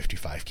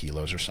 55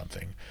 kilos or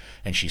something,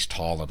 and she's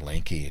tall and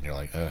lanky, and you're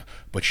like,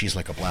 but she's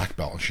like a black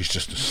belt and she's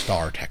just a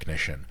star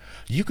technician.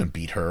 You can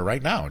beat her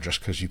right now just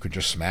because you could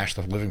just smash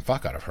the living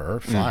fuck out of her.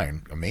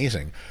 Fine,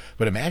 amazing.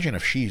 But imagine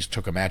if she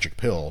took a magic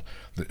pill,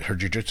 that her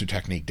jiu-jitsu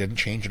technique didn't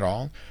change at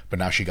all, but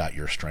now she got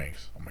your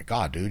strength. Oh my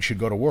god, dude, she'd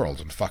go to Worlds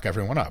and fuck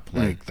everyone up.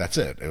 Like, that's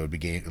it. It would be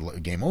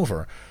game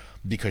over,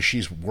 because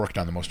she's worked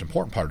on the most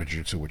important part of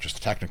jiu-jitsu, which is the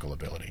technical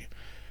ability.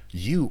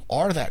 You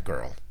are that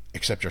girl,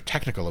 except your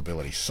technical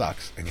ability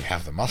sucks and you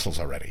have the muscles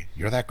already.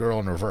 You're that girl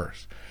in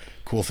reverse.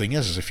 Cool thing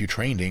is if you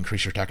train to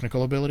increase your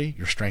technical ability,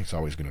 your strength's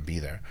always going to be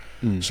there.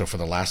 So for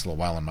the last little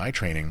while in my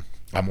training,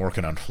 I'm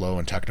working on flow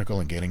and technical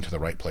and getting to the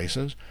right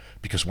places,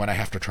 because when I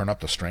have to turn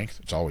up the strength,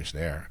 it's always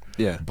there.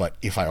 Yeah. But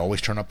if I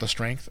always turn up the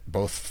strength,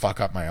 both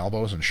fuck up my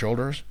elbows and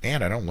shoulders,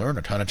 and I don't learn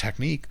a ton of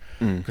technique.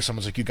 Because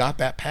someone's like, you got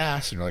that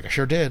pass, and you're like, I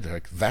sure did. They're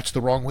like, that's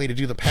the wrong way to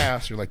do the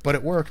pass. You're like, but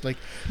it worked. Like,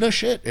 no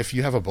shit. If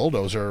you have a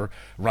bulldozer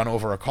run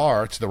over a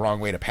car, it's the wrong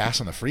way to pass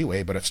on the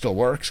freeway, but it still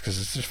works because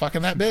it's just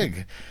fucking that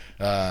big.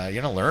 You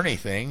don't learn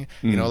anything.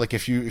 You know, like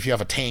if you have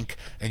a tank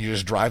and you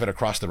just drive it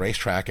across the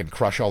racetrack and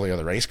crush all the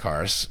other race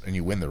cars and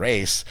you win the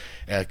race,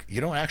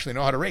 you don't actually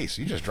know how to race.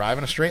 You just drive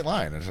in a straight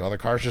line and other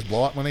cars just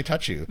blow up when they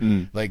touch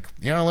you. Like,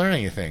 you don't learn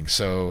anything.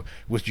 So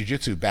with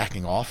jiu-jitsu,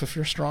 backing off if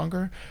you're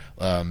stronger,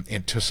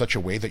 into such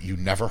a way that you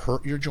never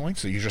hurt your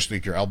joints, that you just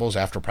think your elbows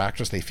after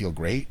practice, they feel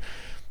great.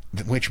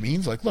 Which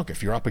means, like, look,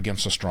 if you're up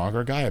against a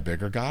stronger guy, a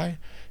bigger guy,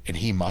 and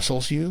he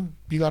muscles you,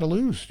 you got to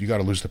lose. You got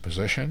to lose the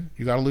position.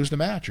 You got to lose the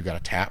match. You got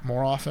to tap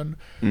more often.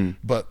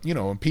 But, you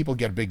know, when people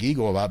get a big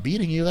ego about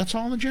beating you, that's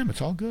all in the gym.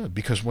 It's all good.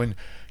 Because when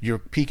you're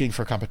peaking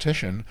for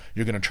competition,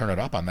 you're going to turn it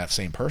up on that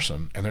same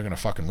person, and they're going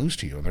to fucking lose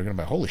to you. And they're going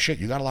to be like, holy shit,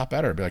 you got a lot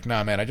better. Be like,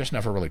 nah, man, I just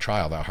never really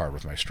try all that hard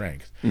with my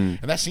strength. And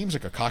that seems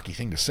like a cocky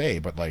thing to say,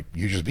 but, like,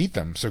 you just beat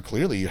them. So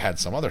clearly you had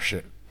some other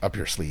shit up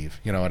your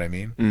sleeve. You know what I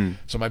mean?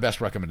 So my best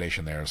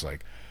recommendation there is,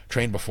 like,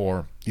 train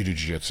before you do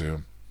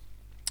jiu-jitsu,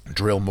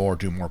 drill more,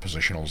 do more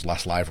positionals,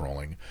 less live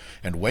rolling,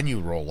 and when you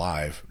roll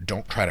live,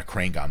 don't try to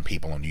crank on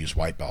people and use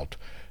white belt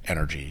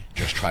energy.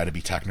 Just try to be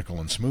technical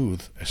and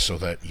smooth so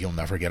that you'll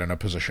never get in a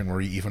position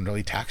where you're even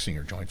really taxing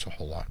your joints a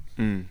whole lot.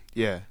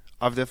 Yeah,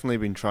 I've definitely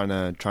been trying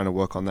to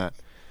work on that.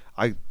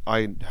 I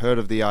heard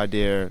of the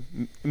idea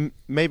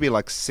maybe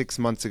like 6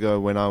 months ago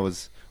when I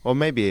was, or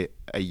maybe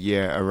a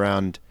year,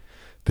 around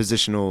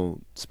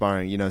positional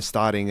sparring, you know,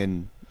 starting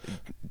in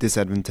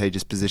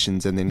disadvantageous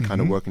positions and then kind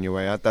of working your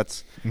way out.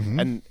 That's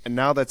and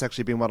now that's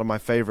actually been one of my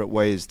favorite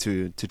ways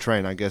to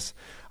train. I guess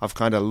I've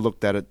kind of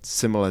looked at it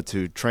similar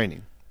to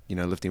training, you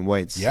know, lifting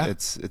weights. Yeah,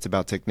 it's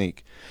about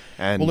technique.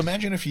 And well,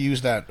 imagine if you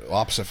use that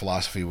opposite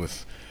philosophy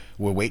with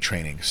weight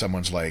training.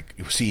 Someone's like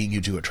seeing you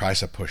do a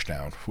tricep push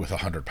down with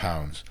 100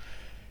 pounds,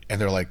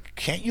 and they're like,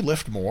 can't you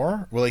lift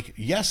more? We're like,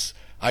 yes,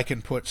 I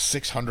can put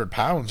 600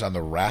 pounds on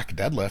the rack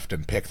deadlift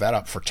and pick that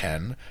up for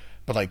 10,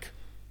 but like,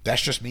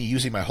 that's just me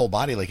using my whole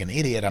body like an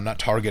idiot. I'm not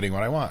targeting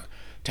what I want.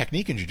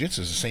 Technique in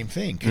jiu-jitsu is the same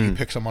thing. Can you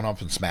pick someone up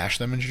and smash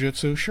them in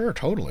jiu-jitsu? Sure,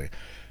 totally.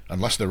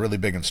 Unless they're really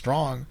big and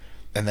strong.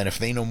 And then if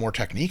they know more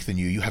technique than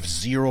you, you have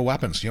zero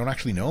weapons. You don't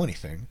actually know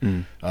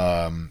anything.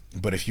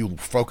 But if you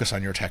focus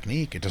on your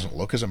technique, it doesn't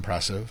look as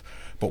impressive.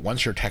 But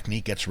once your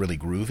technique gets really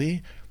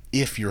groovy,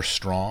 if you're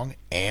strong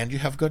and you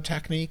have good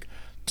technique,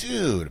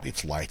 dude,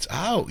 it's lights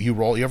out. You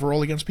ever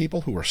roll against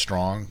people who are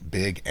strong,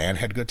 big, and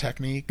had good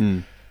technique?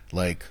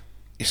 Like,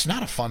 it's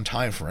not a fun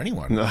time for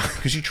anyone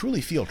because you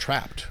truly feel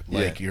trapped.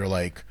 Like, you're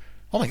like,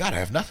 oh my God, I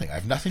have nothing. I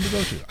have nothing to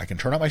go to. I can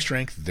turn up my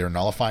strength. They're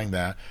nullifying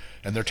that.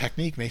 And their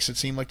technique makes it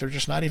seem like they're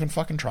just not even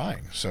fucking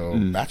trying. So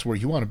that's where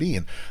you want to be.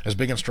 And as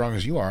big and strong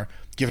as you are,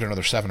 give it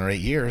another 7 or 8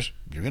 years,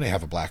 you're going to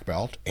have a black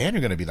belt and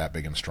you're going to be that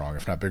big and strong,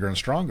 if not bigger and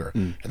stronger.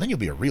 And then you'll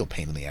be a real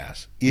pain in the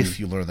ass if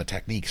you learn the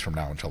techniques from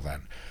now until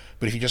then.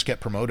 But if you just get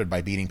promoted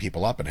by beating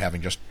people up and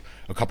having just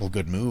a couple of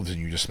good moves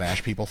and you just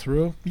smash people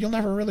through, you're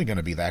never really going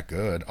to be that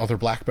good. Other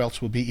black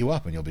belts will beat you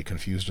up and you'll be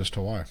confused as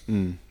to why.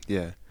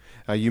 Yeah.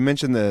 You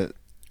mentioned the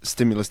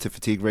stimulus to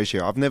fatigue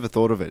ratio. I've never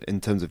thought of it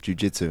in terms of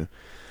jiu-jitsu.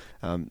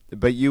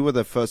 But you were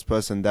the first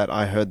person that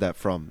I heard that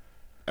from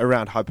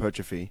around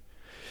hypertrophy.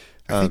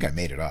 I think I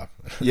made it up.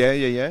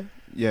 Yeah.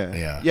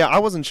 I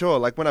wasn't sure.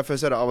 Like when I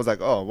first heard it, I was like,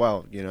 oh,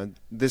 well,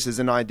 this is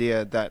an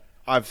idea that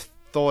I've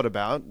thought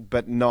about,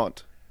 but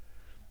not,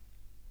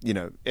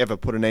 ever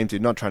put a name to.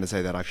 Not trying to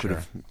say that I could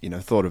have,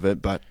 thought of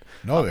it, but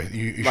no,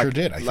 you sure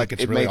did. I think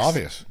it's really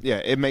obvious. Yeah,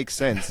 it makes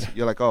sense.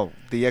 You're like, oh,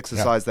 the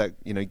exercise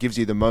that gives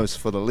you the most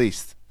for the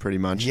least, pretty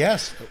much.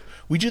 Yes,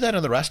 we do that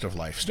in the rest of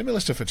life.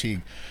 Stimulus to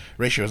fatigue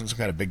ratio isn't some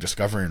kind of big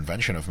discovery or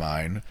invention of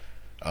mine,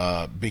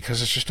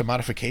 because it's just a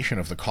modification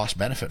of the cost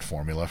benefit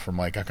formula from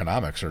like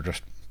economics or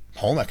just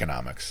home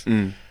economics.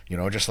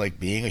 Just like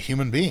being a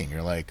human being.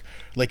 You're like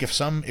if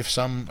some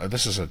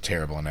this is a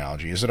terrible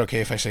analogy. Is it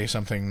okay if I say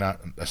something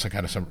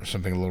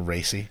something a little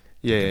racy?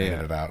 Yeah.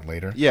 Edit it out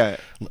later. Yeah,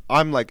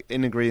 I'm like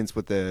in agreement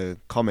with the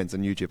comments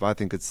on YouTube. I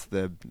think it's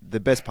the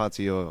best parts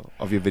of your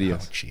videos.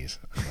 Oh, jeez.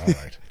 All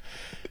right.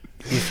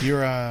 If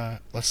you're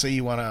let's say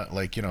you want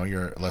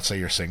to let's say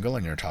you're single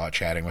and you're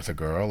chatting with a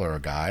girl or a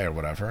guy or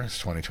whatever. It's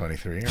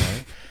 2023,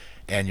 right?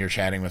 And you're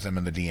chatting with them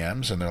in the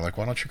DMs and they're like,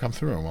 why don't you come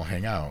through and we'll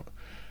hang out?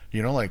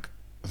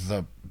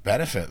 The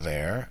benefit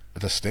there,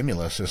 the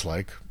stimulus is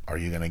like, are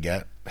you going to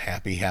get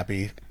happy,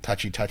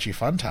 touchy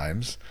fun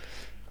times?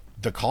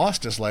 The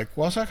cost is like,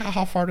 well, it's like,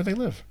 how far do they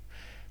live?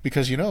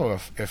 Because,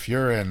 if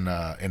you're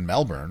in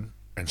Melbourne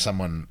and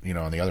someone,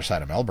 on the other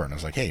side of Melbourne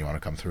is like, hey, you want to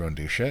come through and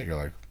do shit? You're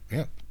like,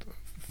 yeah,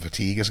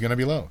 fatigue is going to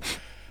be low.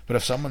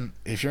 But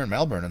if you're in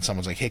Melbourne and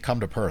someone's like, hey, come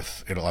to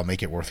Perth, I'll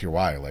make it worth your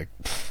while. Like,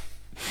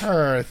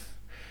 Perth.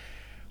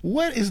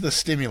 What is the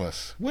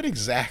stimulus? What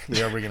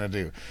exactly are we going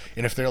to do?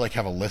 And if they're like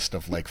have a list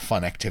of like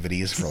fun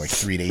activities for like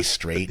 3 days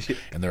straight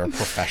and they're a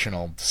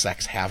professional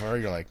sex haver,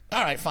 you're like,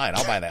 all right, fine,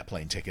 I'll buy that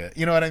plane ticket.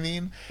 You know what I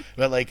mean?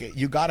 But like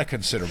you got to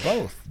consider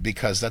both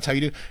because that's how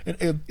you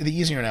do. The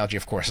easier analogy,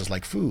 of course, is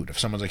like food. If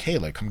someone's like, hey,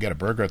 like come get a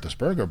burger at this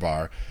burger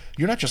bar,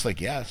 you're not just like,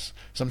 yes.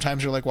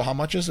 Sometimes you're like, well, how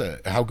much is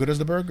it? How good is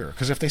the burger?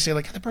 Because if they say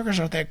like the burgers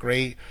aren't that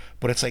great,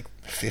 but it's like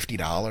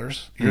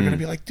 $50, you're going to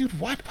be like, dude,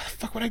 what? Why the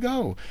fuck would I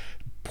go?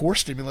 Poor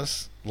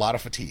stimulus, a lot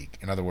of fatigue.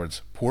 In other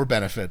words, poor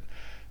benefit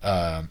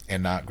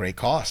and not great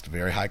cost,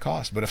 very high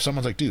cost. But if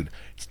someone's like, dude,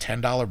 it's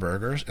 $10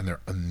 burgers and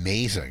they're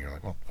amazing, you're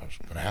like, well, I'm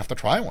going to have to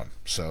try one.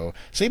 So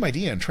same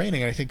idea in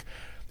training. And I think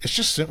it's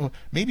just simple.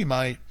 Maybe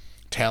my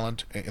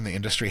talent in the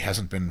industry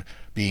hasn't been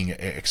being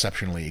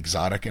exceptionally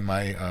exotic in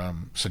my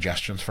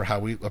suggestions for how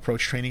we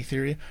approach training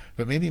theory,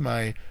 but maybe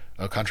my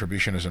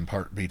contribution is in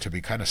part to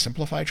be kind of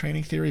simplify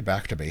training theory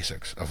back to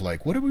basics of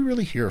like, what are we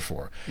really here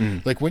for?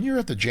 Like when you're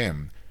at the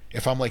gym,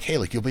 if I'm like, hey,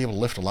 like you'll be able to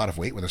lift a lot of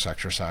weight with this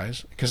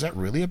exercise, is that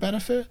really a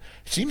benefit?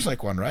 It seems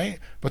like one, right?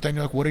 But then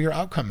you're like, what are your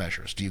outcome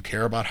measures? Do you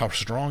care about how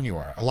strong you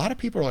are? A lot of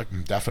people are like,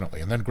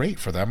 definitely. And then great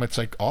for them. It's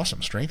like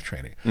awesome strength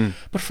training.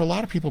 But for a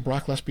lot of people,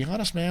 Brock, let's be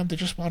honest, man, they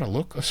just want to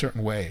look a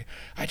certain way.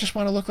 I just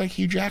want to look like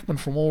Hugh Jackman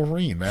from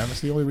Wolverine, man. That's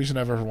the only reason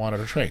I've ever wanted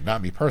to train.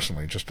 Not me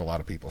personally, just a lot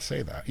of people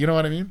say that. You know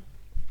what I mean?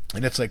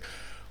 And it's like,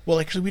 well,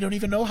 actually, we don't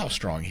even know how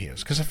strong he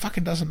is because it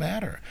fucking doesn't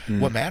matter.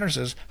 What matters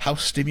is how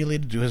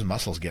stimulated do his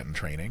muscles get in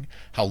training,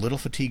 how little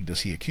fatigue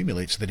does he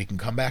accumulate so that he can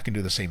come back and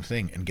do the same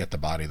thing and get the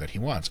body that he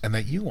wants and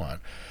that you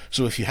want.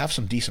 So if you have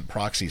some decent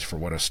proxies for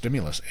what a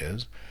stimulus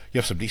is, you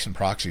have some decent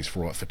proxies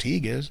for what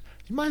fatigue is,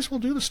 you might as well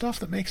do the stuff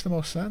that makes the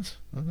most sense.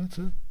 And that's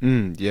it.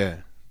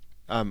 Yeah.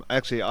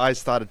 Actually, I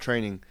started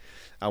training.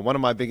 One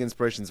of my big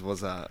inspirations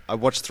was I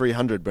watched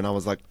 300 when I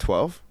was like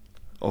 12.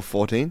 Or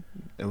 14.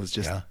 It was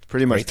just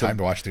pretty much great time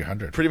to watch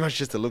 300. Pretty much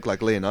just to look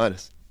like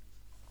Leonidas.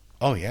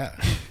 Oh yeah,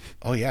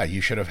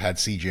 You should have had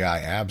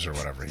CGI abs or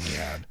whatever he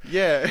had.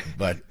 Yeah,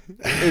 but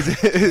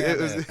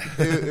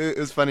it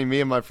was funny.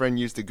 Me and my friend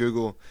used to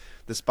Google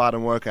the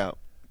Spartan workout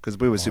because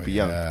we were super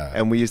young,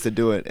 and we used to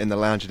do it in the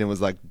lounge, and it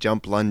was like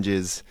jump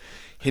lunges,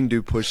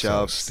 Hindu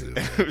push-ups.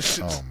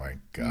 So oh my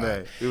god!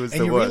 Man, it was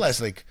and the you worst.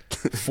 realize like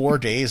 4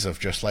 days of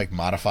just like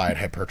modified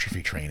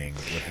hypertrophy training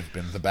would have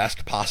been the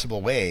best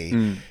possible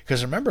way.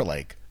 Because remember,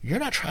 like you're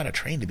not trying to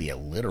train to be a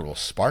literal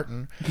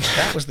Spartan. If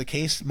that was the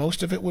case,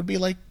 most of it would be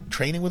like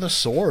training with a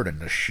sword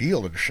and a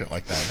shield and shit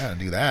like that. Not to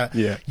do that.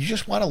 Yeah. You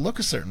just want to look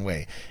a certain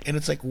way, and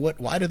it's like,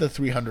 why do the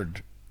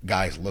 300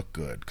 guys look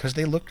good? Because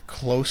they look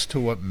close to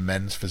what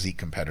men's physique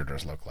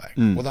competitors look like.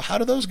 Well, how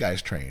do those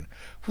guys train?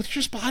 With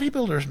just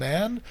bodybuilders,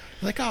 man.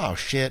 Like, oh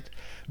shit.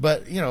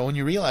 But when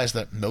you realize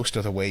that most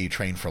of the way you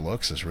train for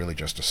looks is really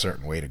just a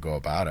certain way to go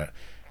about it,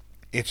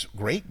 it's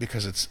great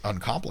because it's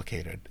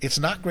uncomplicated. It's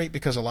not great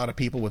because a lot of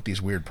people with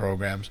these weird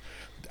programs,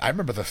 I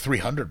remember the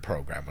 300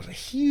 program was a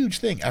huge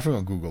thing.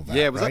 Everyone Googled that.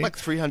 Yeah, was right? that like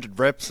 300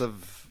 reps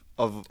of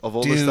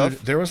all Dude, this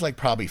stuff? there was like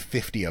probably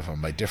 50 of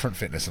them by different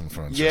fitness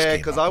influencers. Yeah,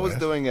 because I was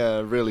doing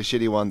a really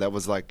shitty one that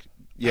was like,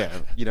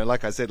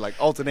 like I said, like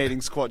alternating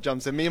squat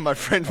jumps, and me and my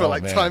friend were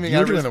like timing. You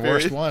were our doing the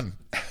wrist worst one.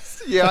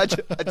 Yeah, I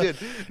did.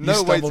 No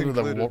you weights stumbled to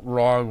included. the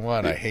wrong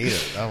one. I hate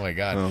it. Oh my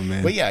god. Oh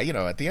man. But yeah,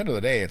 at the end of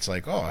the day, it's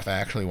like, if I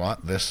actually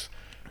want this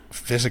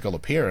physical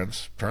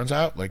appearance, turns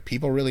out like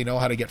people really know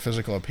how to get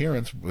physical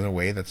appearance in a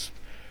way that's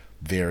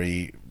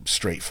very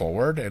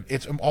straightforward, and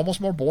it's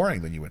almost more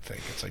boring than you would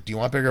think. It's like, do you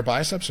want bigger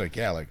biceps? Like,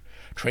 yeah, like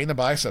train the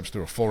biceps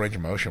through a full range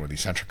of motion with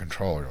eccentric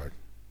control. You're like,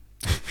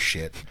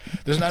 shit.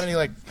 There's not any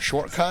like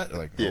shortcut. You're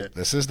like,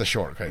 this is the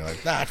shortcut. You're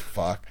like,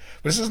 fuck.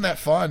 But this isn't that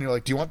fun. You're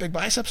like, do you want big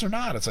biceps or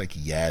not? It's like,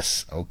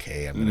 yes,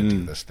 okay, I'm gonna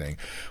do this thing.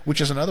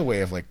 Which is another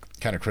way of like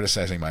kind of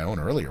criticizing my own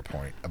earlier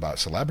point about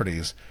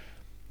celebrities.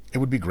 It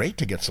would be great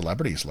to get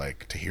celebrities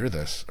like to hear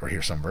this or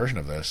hear some version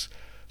of this,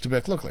 to be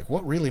like, look, like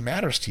what really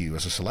matters to you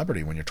as a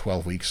celebrity when you're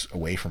 12 weeks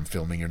away from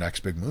filming your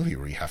next big movie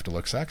where you have to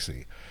look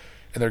sexy?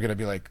 And they're going to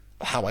be like,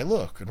 how I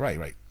look. And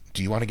right.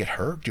 Do you want to get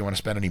hurt? Do you want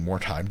to spend any more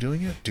time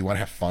doing it? Do you want to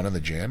have fun in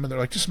the gym? And they're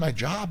like, this is my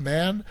job,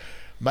 man.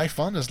 My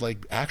fun is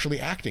like actually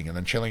acting and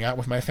then chilling out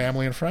with my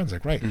family and friends.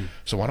 Like, right.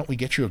 So why don't we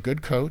get you a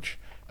good coach?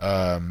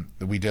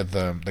 We did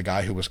the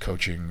guy who was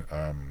coaching,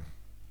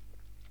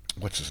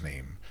 what's his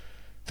name?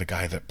 The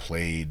guy that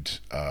played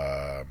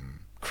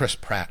Chris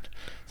Pratt,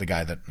 the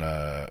guy that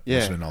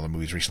was in all the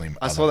movies recently.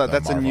 I saw that.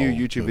 That's Marvel a new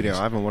YouTube video. movies.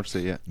 I haven't watched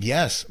it yet.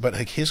 Yes, but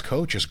like his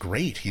coach is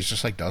great. He's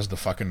just like does the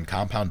fucking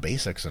compound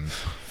basics and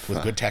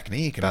with good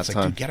technique. And it's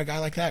like, dude, get a guy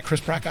like that.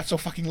 Chris Pratt got so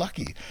fucking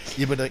lucky.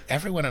 Yeah, but like,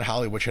 everyone in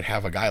Hollywood should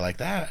have a guy like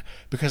that,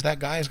 because that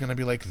guy is going to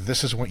be like,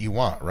 this is what you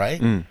want,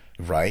 right?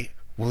 Right?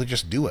 Well,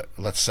 just do it.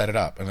 Let's set it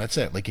up, and that's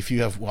it. Like if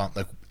you want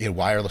like a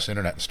wireless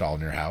internet installed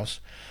in your house,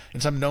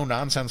 and some no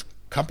nonsense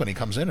company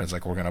comes in and it's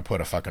like, we're going to put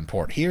a fucking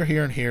port here,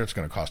 here, and here. It's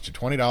going to cost you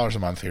 $20 a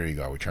month. Here you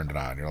go. We turned it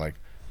on. You're like,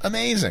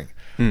 amazing.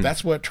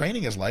 That's what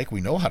training is like.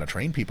 We know how to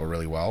train people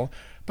really well,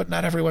 but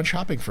not everyone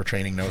shopping for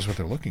training knows what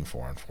they're looking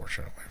for,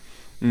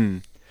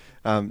 unfortunately.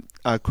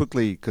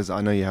 Quickly, because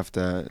I know you have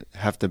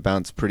to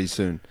bounce pretty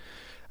soon.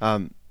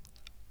 I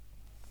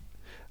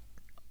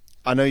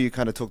know you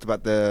kind of talked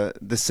about the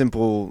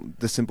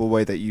simple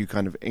way that you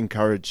kind of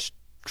encourage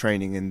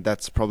training, and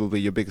that's probably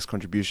your biggest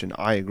contribution.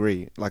 I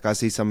agree. Like I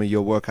see some of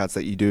your workouts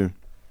that you do,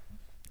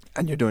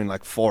 and you're doing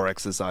like 4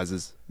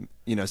 exercises,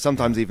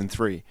 sometimes even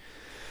 3,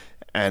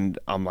 and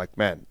I'm like,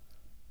 man,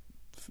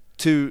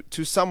 to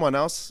someone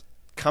else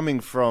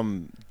coming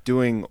from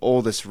doing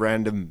all this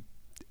random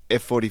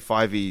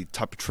F45y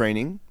type of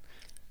training,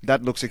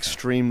 that looks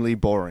extremely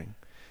boring.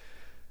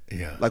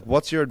 Yeah. Like,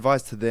 what's your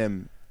advice to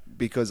them?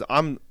 Because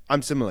I'm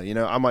similar.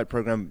 I might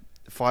program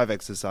 5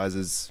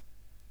 exercises,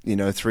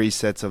 3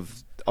 sets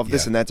of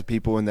this and that to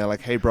people, and they're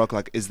like, hey Brock,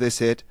 like, is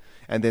this it?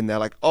 And then they're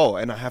like, oh,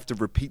 and I have to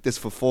repeat this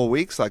for 4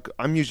 weeks. Like,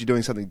 I'm usually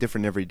doing something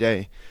different every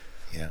day.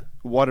 Yeah.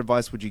 What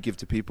advice would you give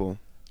to people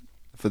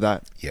for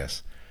that?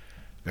 Yes,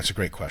 that's a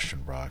great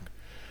question, Brock.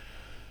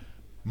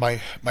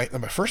 My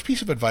first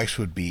piece of advice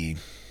would be,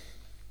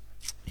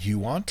 you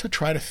want to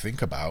try to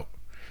think about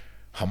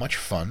how much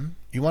fun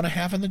you want to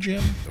have in the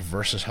gym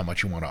versus how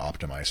much you want to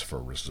optimize for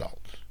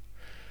results.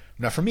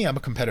 Now, for me, I'm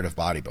a competitive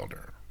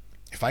bodybuilder.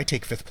 If I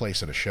take 5th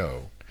place at a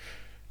show,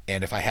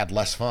 and if I had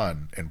less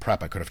fun in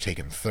prep, I could have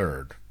taken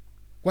 3rd.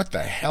 What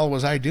the hell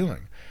was I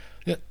doing?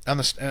 On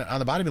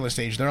the bodybuilding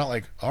stage, they're not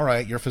like, all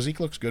right, your physique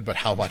looks good, but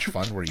how much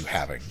fun were you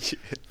having?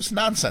 It's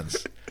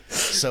nonsense.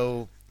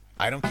 So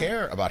I don't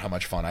care about how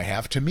much fun I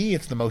have. To me,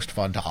 it's the most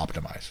fun to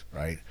optimize,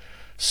 right?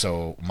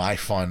 So my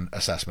fun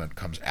assessment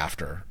comes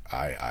after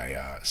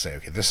I say,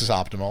 okay, this is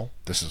optimal.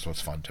 This is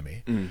what's fun to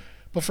me.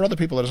 But for other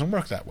people, it doesn't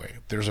work that way.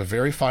 There's a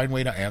very fine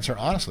way to answer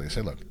honestly.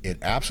 Say, look, it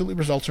absolutely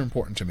results are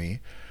important to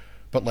me,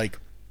 but like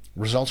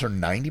results are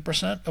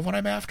 90% of what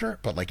I'm after,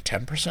 but like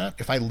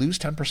 10%. If I lose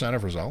 10%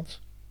 of results,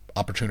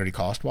 opportunity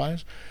cost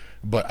wise,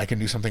 but I can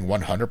do something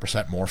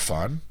 100% more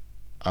fun,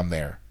 I'm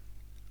there.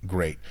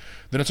 Great.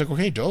 Then it's like,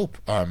 okay, dope.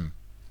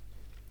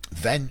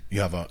 Then you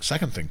have a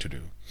second thing to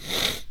do,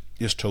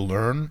 is to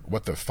learn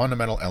what the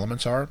fundamental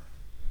elements are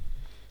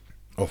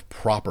of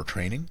proper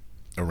training,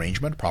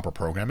 arrangement, proper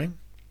programming,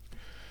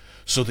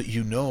 so that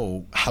you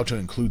know how to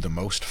include the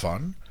most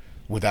fun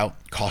without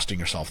costing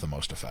yourself the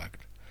most effect.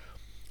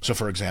 So,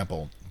 for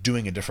example,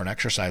 doing a different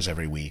exercise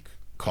every week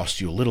costs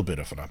you a little bit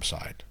of an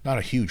upside, not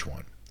a huge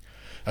one.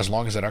 As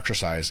long as that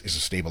exercise is a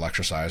stable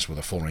exercise with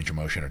a full range of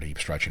motion, a deep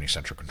stretch, and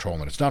eccentric control,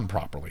 and it's done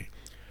properly.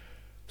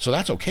 So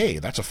that's okay.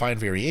 That's a fine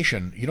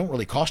variation. You don't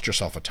really cost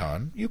yourself a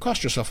ton. You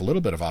cost yourself a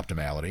little bit of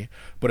optimality,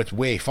 but it's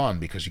way fun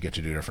because you get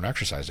to do a different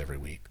exercise every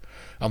week.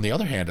 On the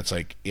other hand, it's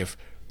like if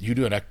you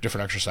do a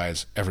different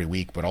exercise every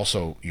week, but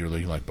also you're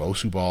doing like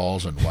Bosu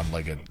balls and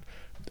one-legged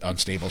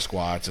unstable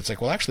squats, it's like,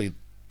 well, actually,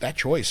 that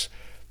choice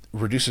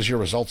reduces your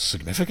results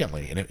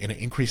significantly, and it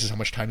increases how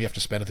much time you have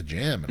to spend at the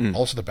gym, and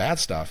also the bad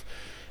stuff.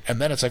 And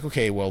then it's like,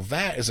 okay, well,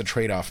 that is a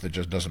trade-off that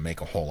just doesn't make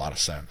a whole lot of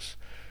sense.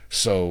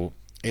 So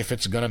if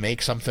it's going to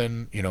make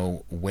something,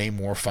 way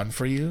more fun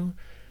for you,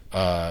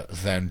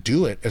 then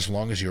do it as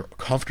long as you're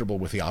comfortable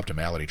with the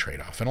optimality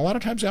trade-off. And a lot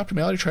of times the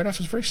optimality trade-off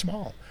is very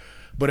small.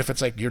 But if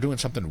it's like you're doing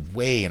something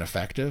way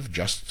ineffective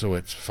just so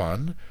it's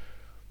fun,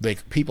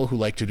 like people who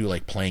like to do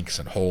like planks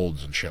and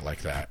holds and shit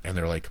like that, and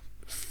they're like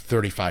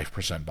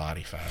 35%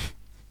 body fat,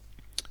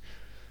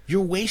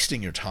 you're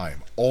wasting your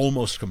time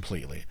almost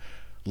completely.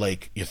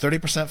 Like, you're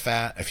 30%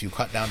 fat. If you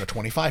cut down to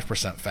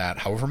 25% fat,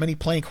 however many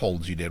plank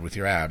holds you did with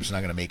your abs, it's not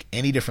going to make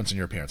any difference in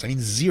your appearance. I mean,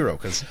 zero,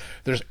 because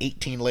there's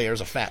 18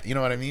 layers of fat. You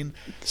know what I mean?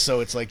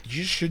 So it's like,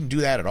 you just shouldn't do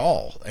that at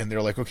all. And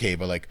they're like, okay,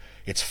 but like,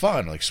 it's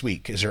fun. Like,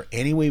 sweet. Is there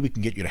any way we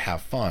can get you to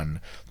have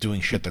fun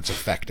doing shit that's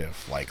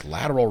effective? Like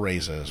lateral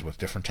raises with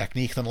different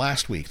technique than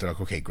last week. They're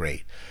like, okay,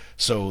 great.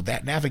 So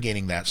that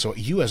navigating that, so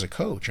you as a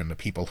coach and the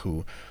people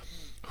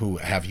who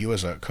have you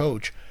as a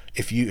coach,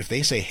 if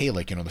they say, hey,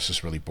 like, this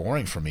is really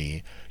boring for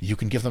me, you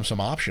can give them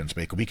some options.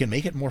 We can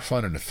make it more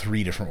fun in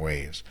 3 different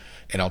ways.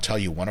 And I'll tell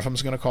you, one of them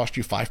is going to cost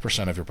you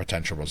 5% of your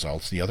potential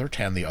results, the other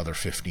 10, the other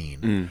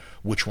 15.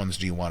 Which ones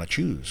do you want to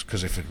choose?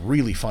 Because if it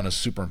really fun is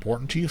super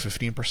important to you,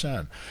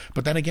 15%.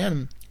 But then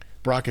again,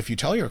 Brock, if you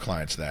tell your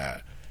clients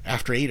that,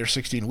 after 8 or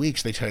 16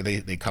 weeks, they tell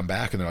you, they come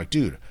back and they're like,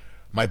 dude,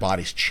 my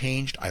body's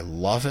changed. I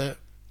love it.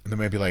 And they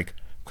may be like,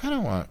 I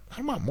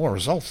want more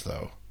results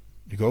though.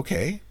 You go,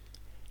 okay.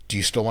 Do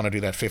you still want to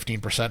do that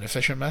 15%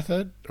 efficient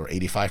method, or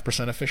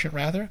 85% efficient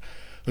rather?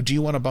 Or do you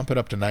want to bump it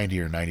up to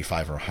 90 or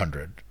 95 or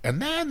 100?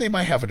 And then they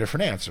might have a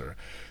different answer,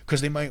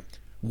 because they might,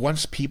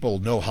 once people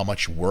know how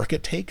much work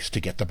it takes to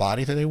get the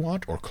body that they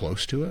want or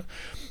close to it,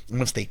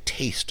 once they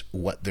taste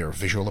what their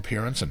visual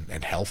appearance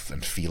and health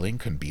and feeling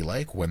can be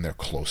like when they're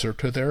closer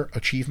to their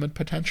achievement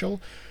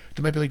potential,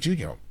 they might be like,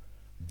 dude,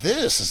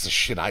 this is the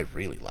shit I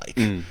really like.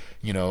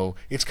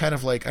 It's kind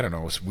of like, I don't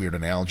know, it's a weird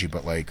analogy,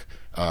 but like,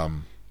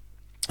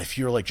 if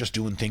you're like just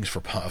doing things for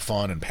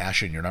fun and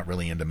passion, you're not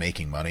really into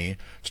making money,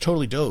 it's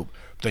totally dope.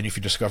 But then if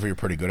you discover you're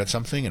pretty good at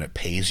something and it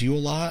pays you a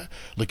lot,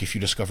 like if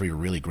you discover you're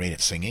really great at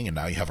singing and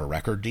now you have a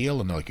record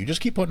deal and they're like, you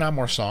just keep putting out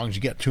more songs,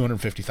 you get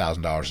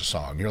 $250,000 a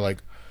song. You're like,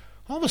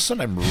 all of a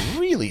sudden I'm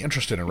really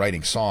interested in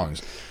writing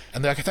songs.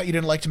 And they're like, I thought you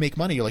didn't like to make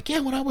money. You're like, yeah,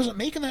 when I wasn't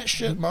making that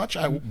shit much,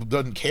 I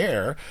didn't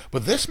care.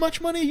 But this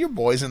much money, your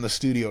boy's in the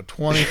studio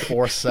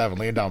 24/7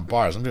 laying down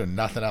bars. I'm doing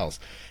nothing else.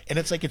 And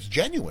it's like, it's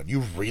genuine.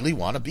 You really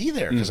want to be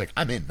there because like,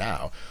 I'm in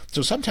now.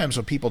 So sometimes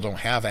when people don't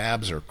have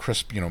abs or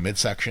crisp,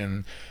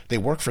 midsection, they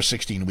work for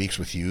 16 weeks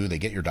with you. They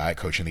get your diet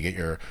coaching, they get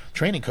your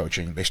training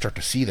coaching. They start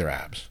to see their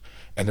abs.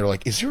 And they're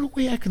like, is there a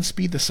way I can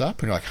speed this up?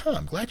 And you're like,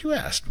 I'm glad you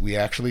asked. We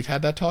actually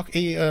had that talk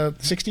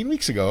 16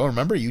 weeks ago.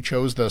 Remember, you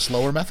chose the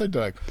slower method?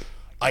 They're like,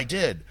 I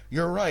did.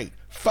 You're right.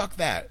 Fuck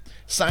that.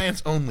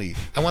 Science only.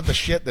 I want the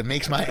shit that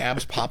makes my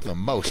abs pop the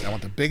most. I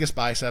want the biggest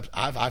biceps.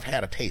 I've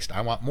had a taste.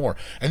 I want more.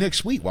 And they're like,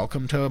 sweet,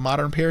 welcome to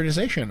modern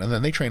periodization. And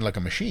then they train like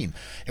a machine.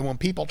 And when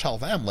people tell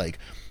them, like,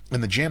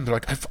 in the gym, they're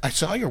like, I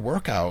saw your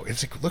workout.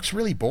 It's like, it looks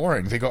really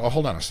boring. They go, oh,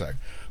 hold on a sec.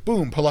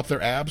 Boom, pull up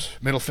their abs,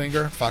 middle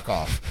finger, fuck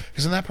off.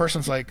 Because then that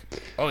person's like,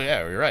 oh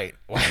yeah, you're right.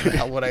 Why the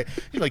hell would I?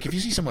 Like, if you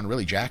see someone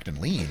really jacked and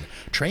lean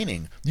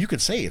training, you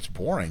could say it's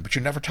boring, but you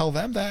never tell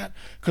them that.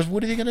 Because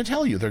what are they going to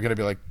tell you? They're going to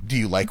be like, do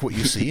you like what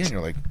you see? And you're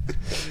like,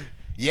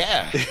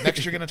 yeah.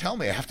 Next you're going to tell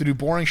me I have to do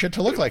boring shit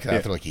to look like that. Yeah.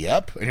 They're like,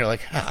 yep. And you're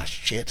like,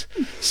 shit.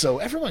 So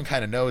everyone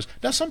kind of knows.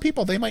 Now some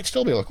people, they might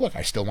still be like, look,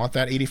 I still want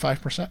that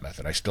 85%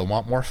 method. I still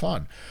want more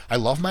fun. I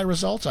love my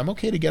results. I'm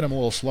okay to get them a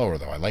little slower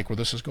though. I like where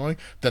this is going.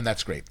 Then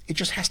that's great. It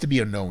just has to be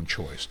a known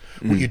choice.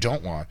 What you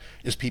don't want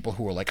is people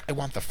who are like, I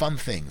want the fun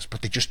things,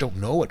 but they just don't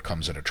know it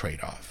comes at a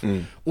trade-off.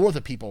 Or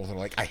the people that are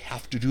like, I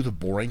have to do the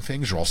boring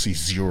things or I'll see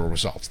zero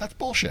results. That's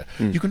bullshit.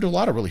 You can do a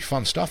lot of really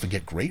fun stuff and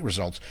get great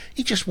results.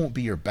 It just won't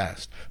be your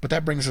best. But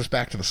that brings us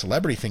back to the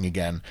celebrity thing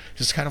again.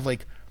 It's kind of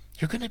like,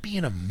 you're going to be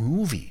in a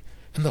movie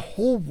and the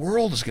whole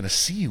world is going to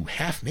see you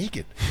half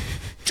naked.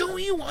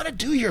 Don't you want to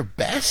do your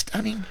best?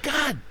 I mean,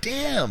 god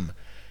damn.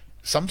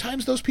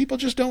 Sometimes those people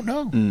just don't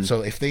know.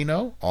 So if they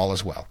know, all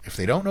is well. If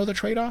they don't know the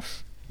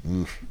trade-offs,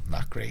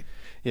 not great.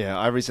 Yeah,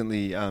 I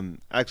recently,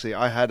 actually,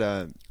 I had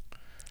a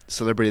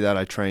celebrity that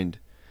I trained,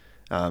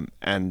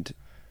 and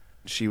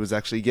she was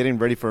actually getting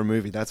ready for a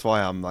movie. That's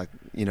why I'm like,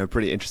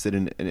 pretty interested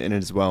in it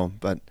as well.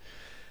 But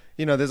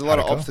there's a lot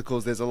of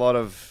obstacles. There's a lot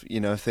of,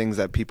 things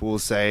that people will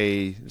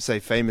say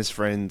famous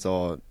friends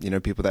or,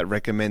 people that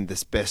recommend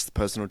this best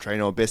personal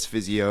trainer or best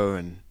physio.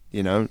 And,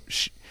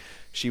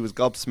 she was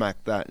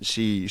gobsmacked that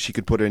she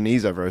could put her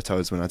knees over her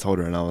toes when I told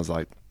her. And I was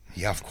like,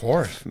 yeah, of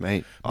course.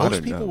 Mate, I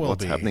don't know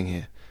what's happening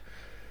here.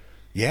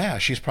 Yeah,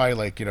 she's probably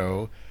like,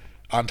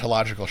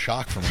 ontological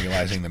shock from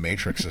realizing the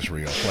Matrix is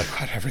real. Like,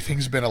 what,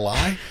 everything's been a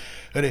lie?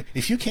 But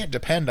if you can't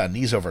depend on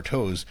knees over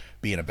toes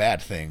being a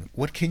bad thing,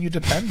 what can you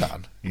depend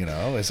on?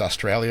 Is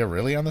Australia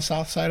really on the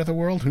south side of the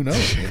world? Who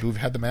knows? Maybe we've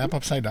had the map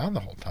upside down the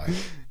whole time.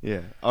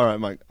 Yeah. All right,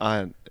 Mike.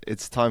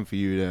 It's time for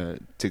you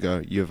to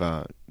go.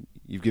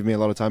 You've given me a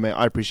lot of time, mate.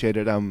 I appreciate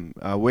it.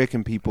 Where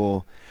can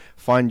people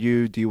find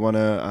you? Do you want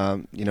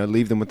to,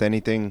 leave them with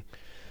anything?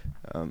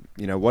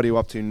 What are you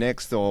up to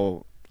next?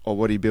 Or or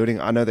what are you building?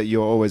 I know that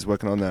you're always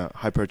working on the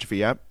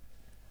hypertrophy app.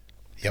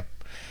 Yep.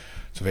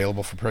 It's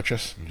available for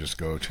purchase. You just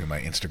go to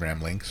my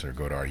Instagram links or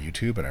go to our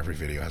YouTube, and every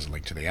video has a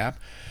link to the app.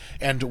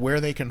 And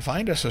where they can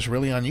find us is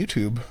really on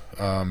YouTube.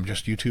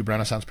 Just YouTube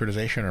Renaissance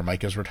Periodization or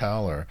Mike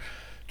Israetel, or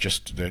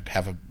just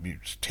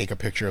take a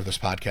picture of this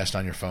podcast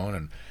on your phone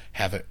and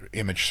have it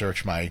image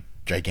search my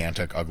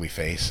gigantic ugly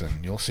face,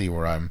 and you'll see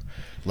where I'm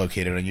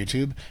located on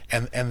YouTube.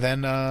 And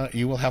then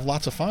you will have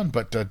lots of fun.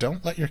 But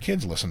don't let your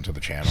kids listen to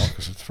the channel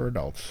because it's for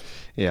adults.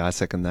 Yeah, I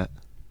second that.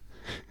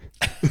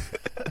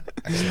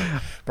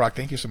 Excellent. Brock,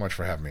 thank you so much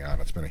for having me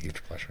on. It's been a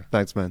huge pleasure.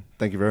 Thanks, man.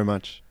 Thank you very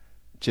much.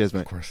 Cheers,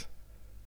 mate. Of course.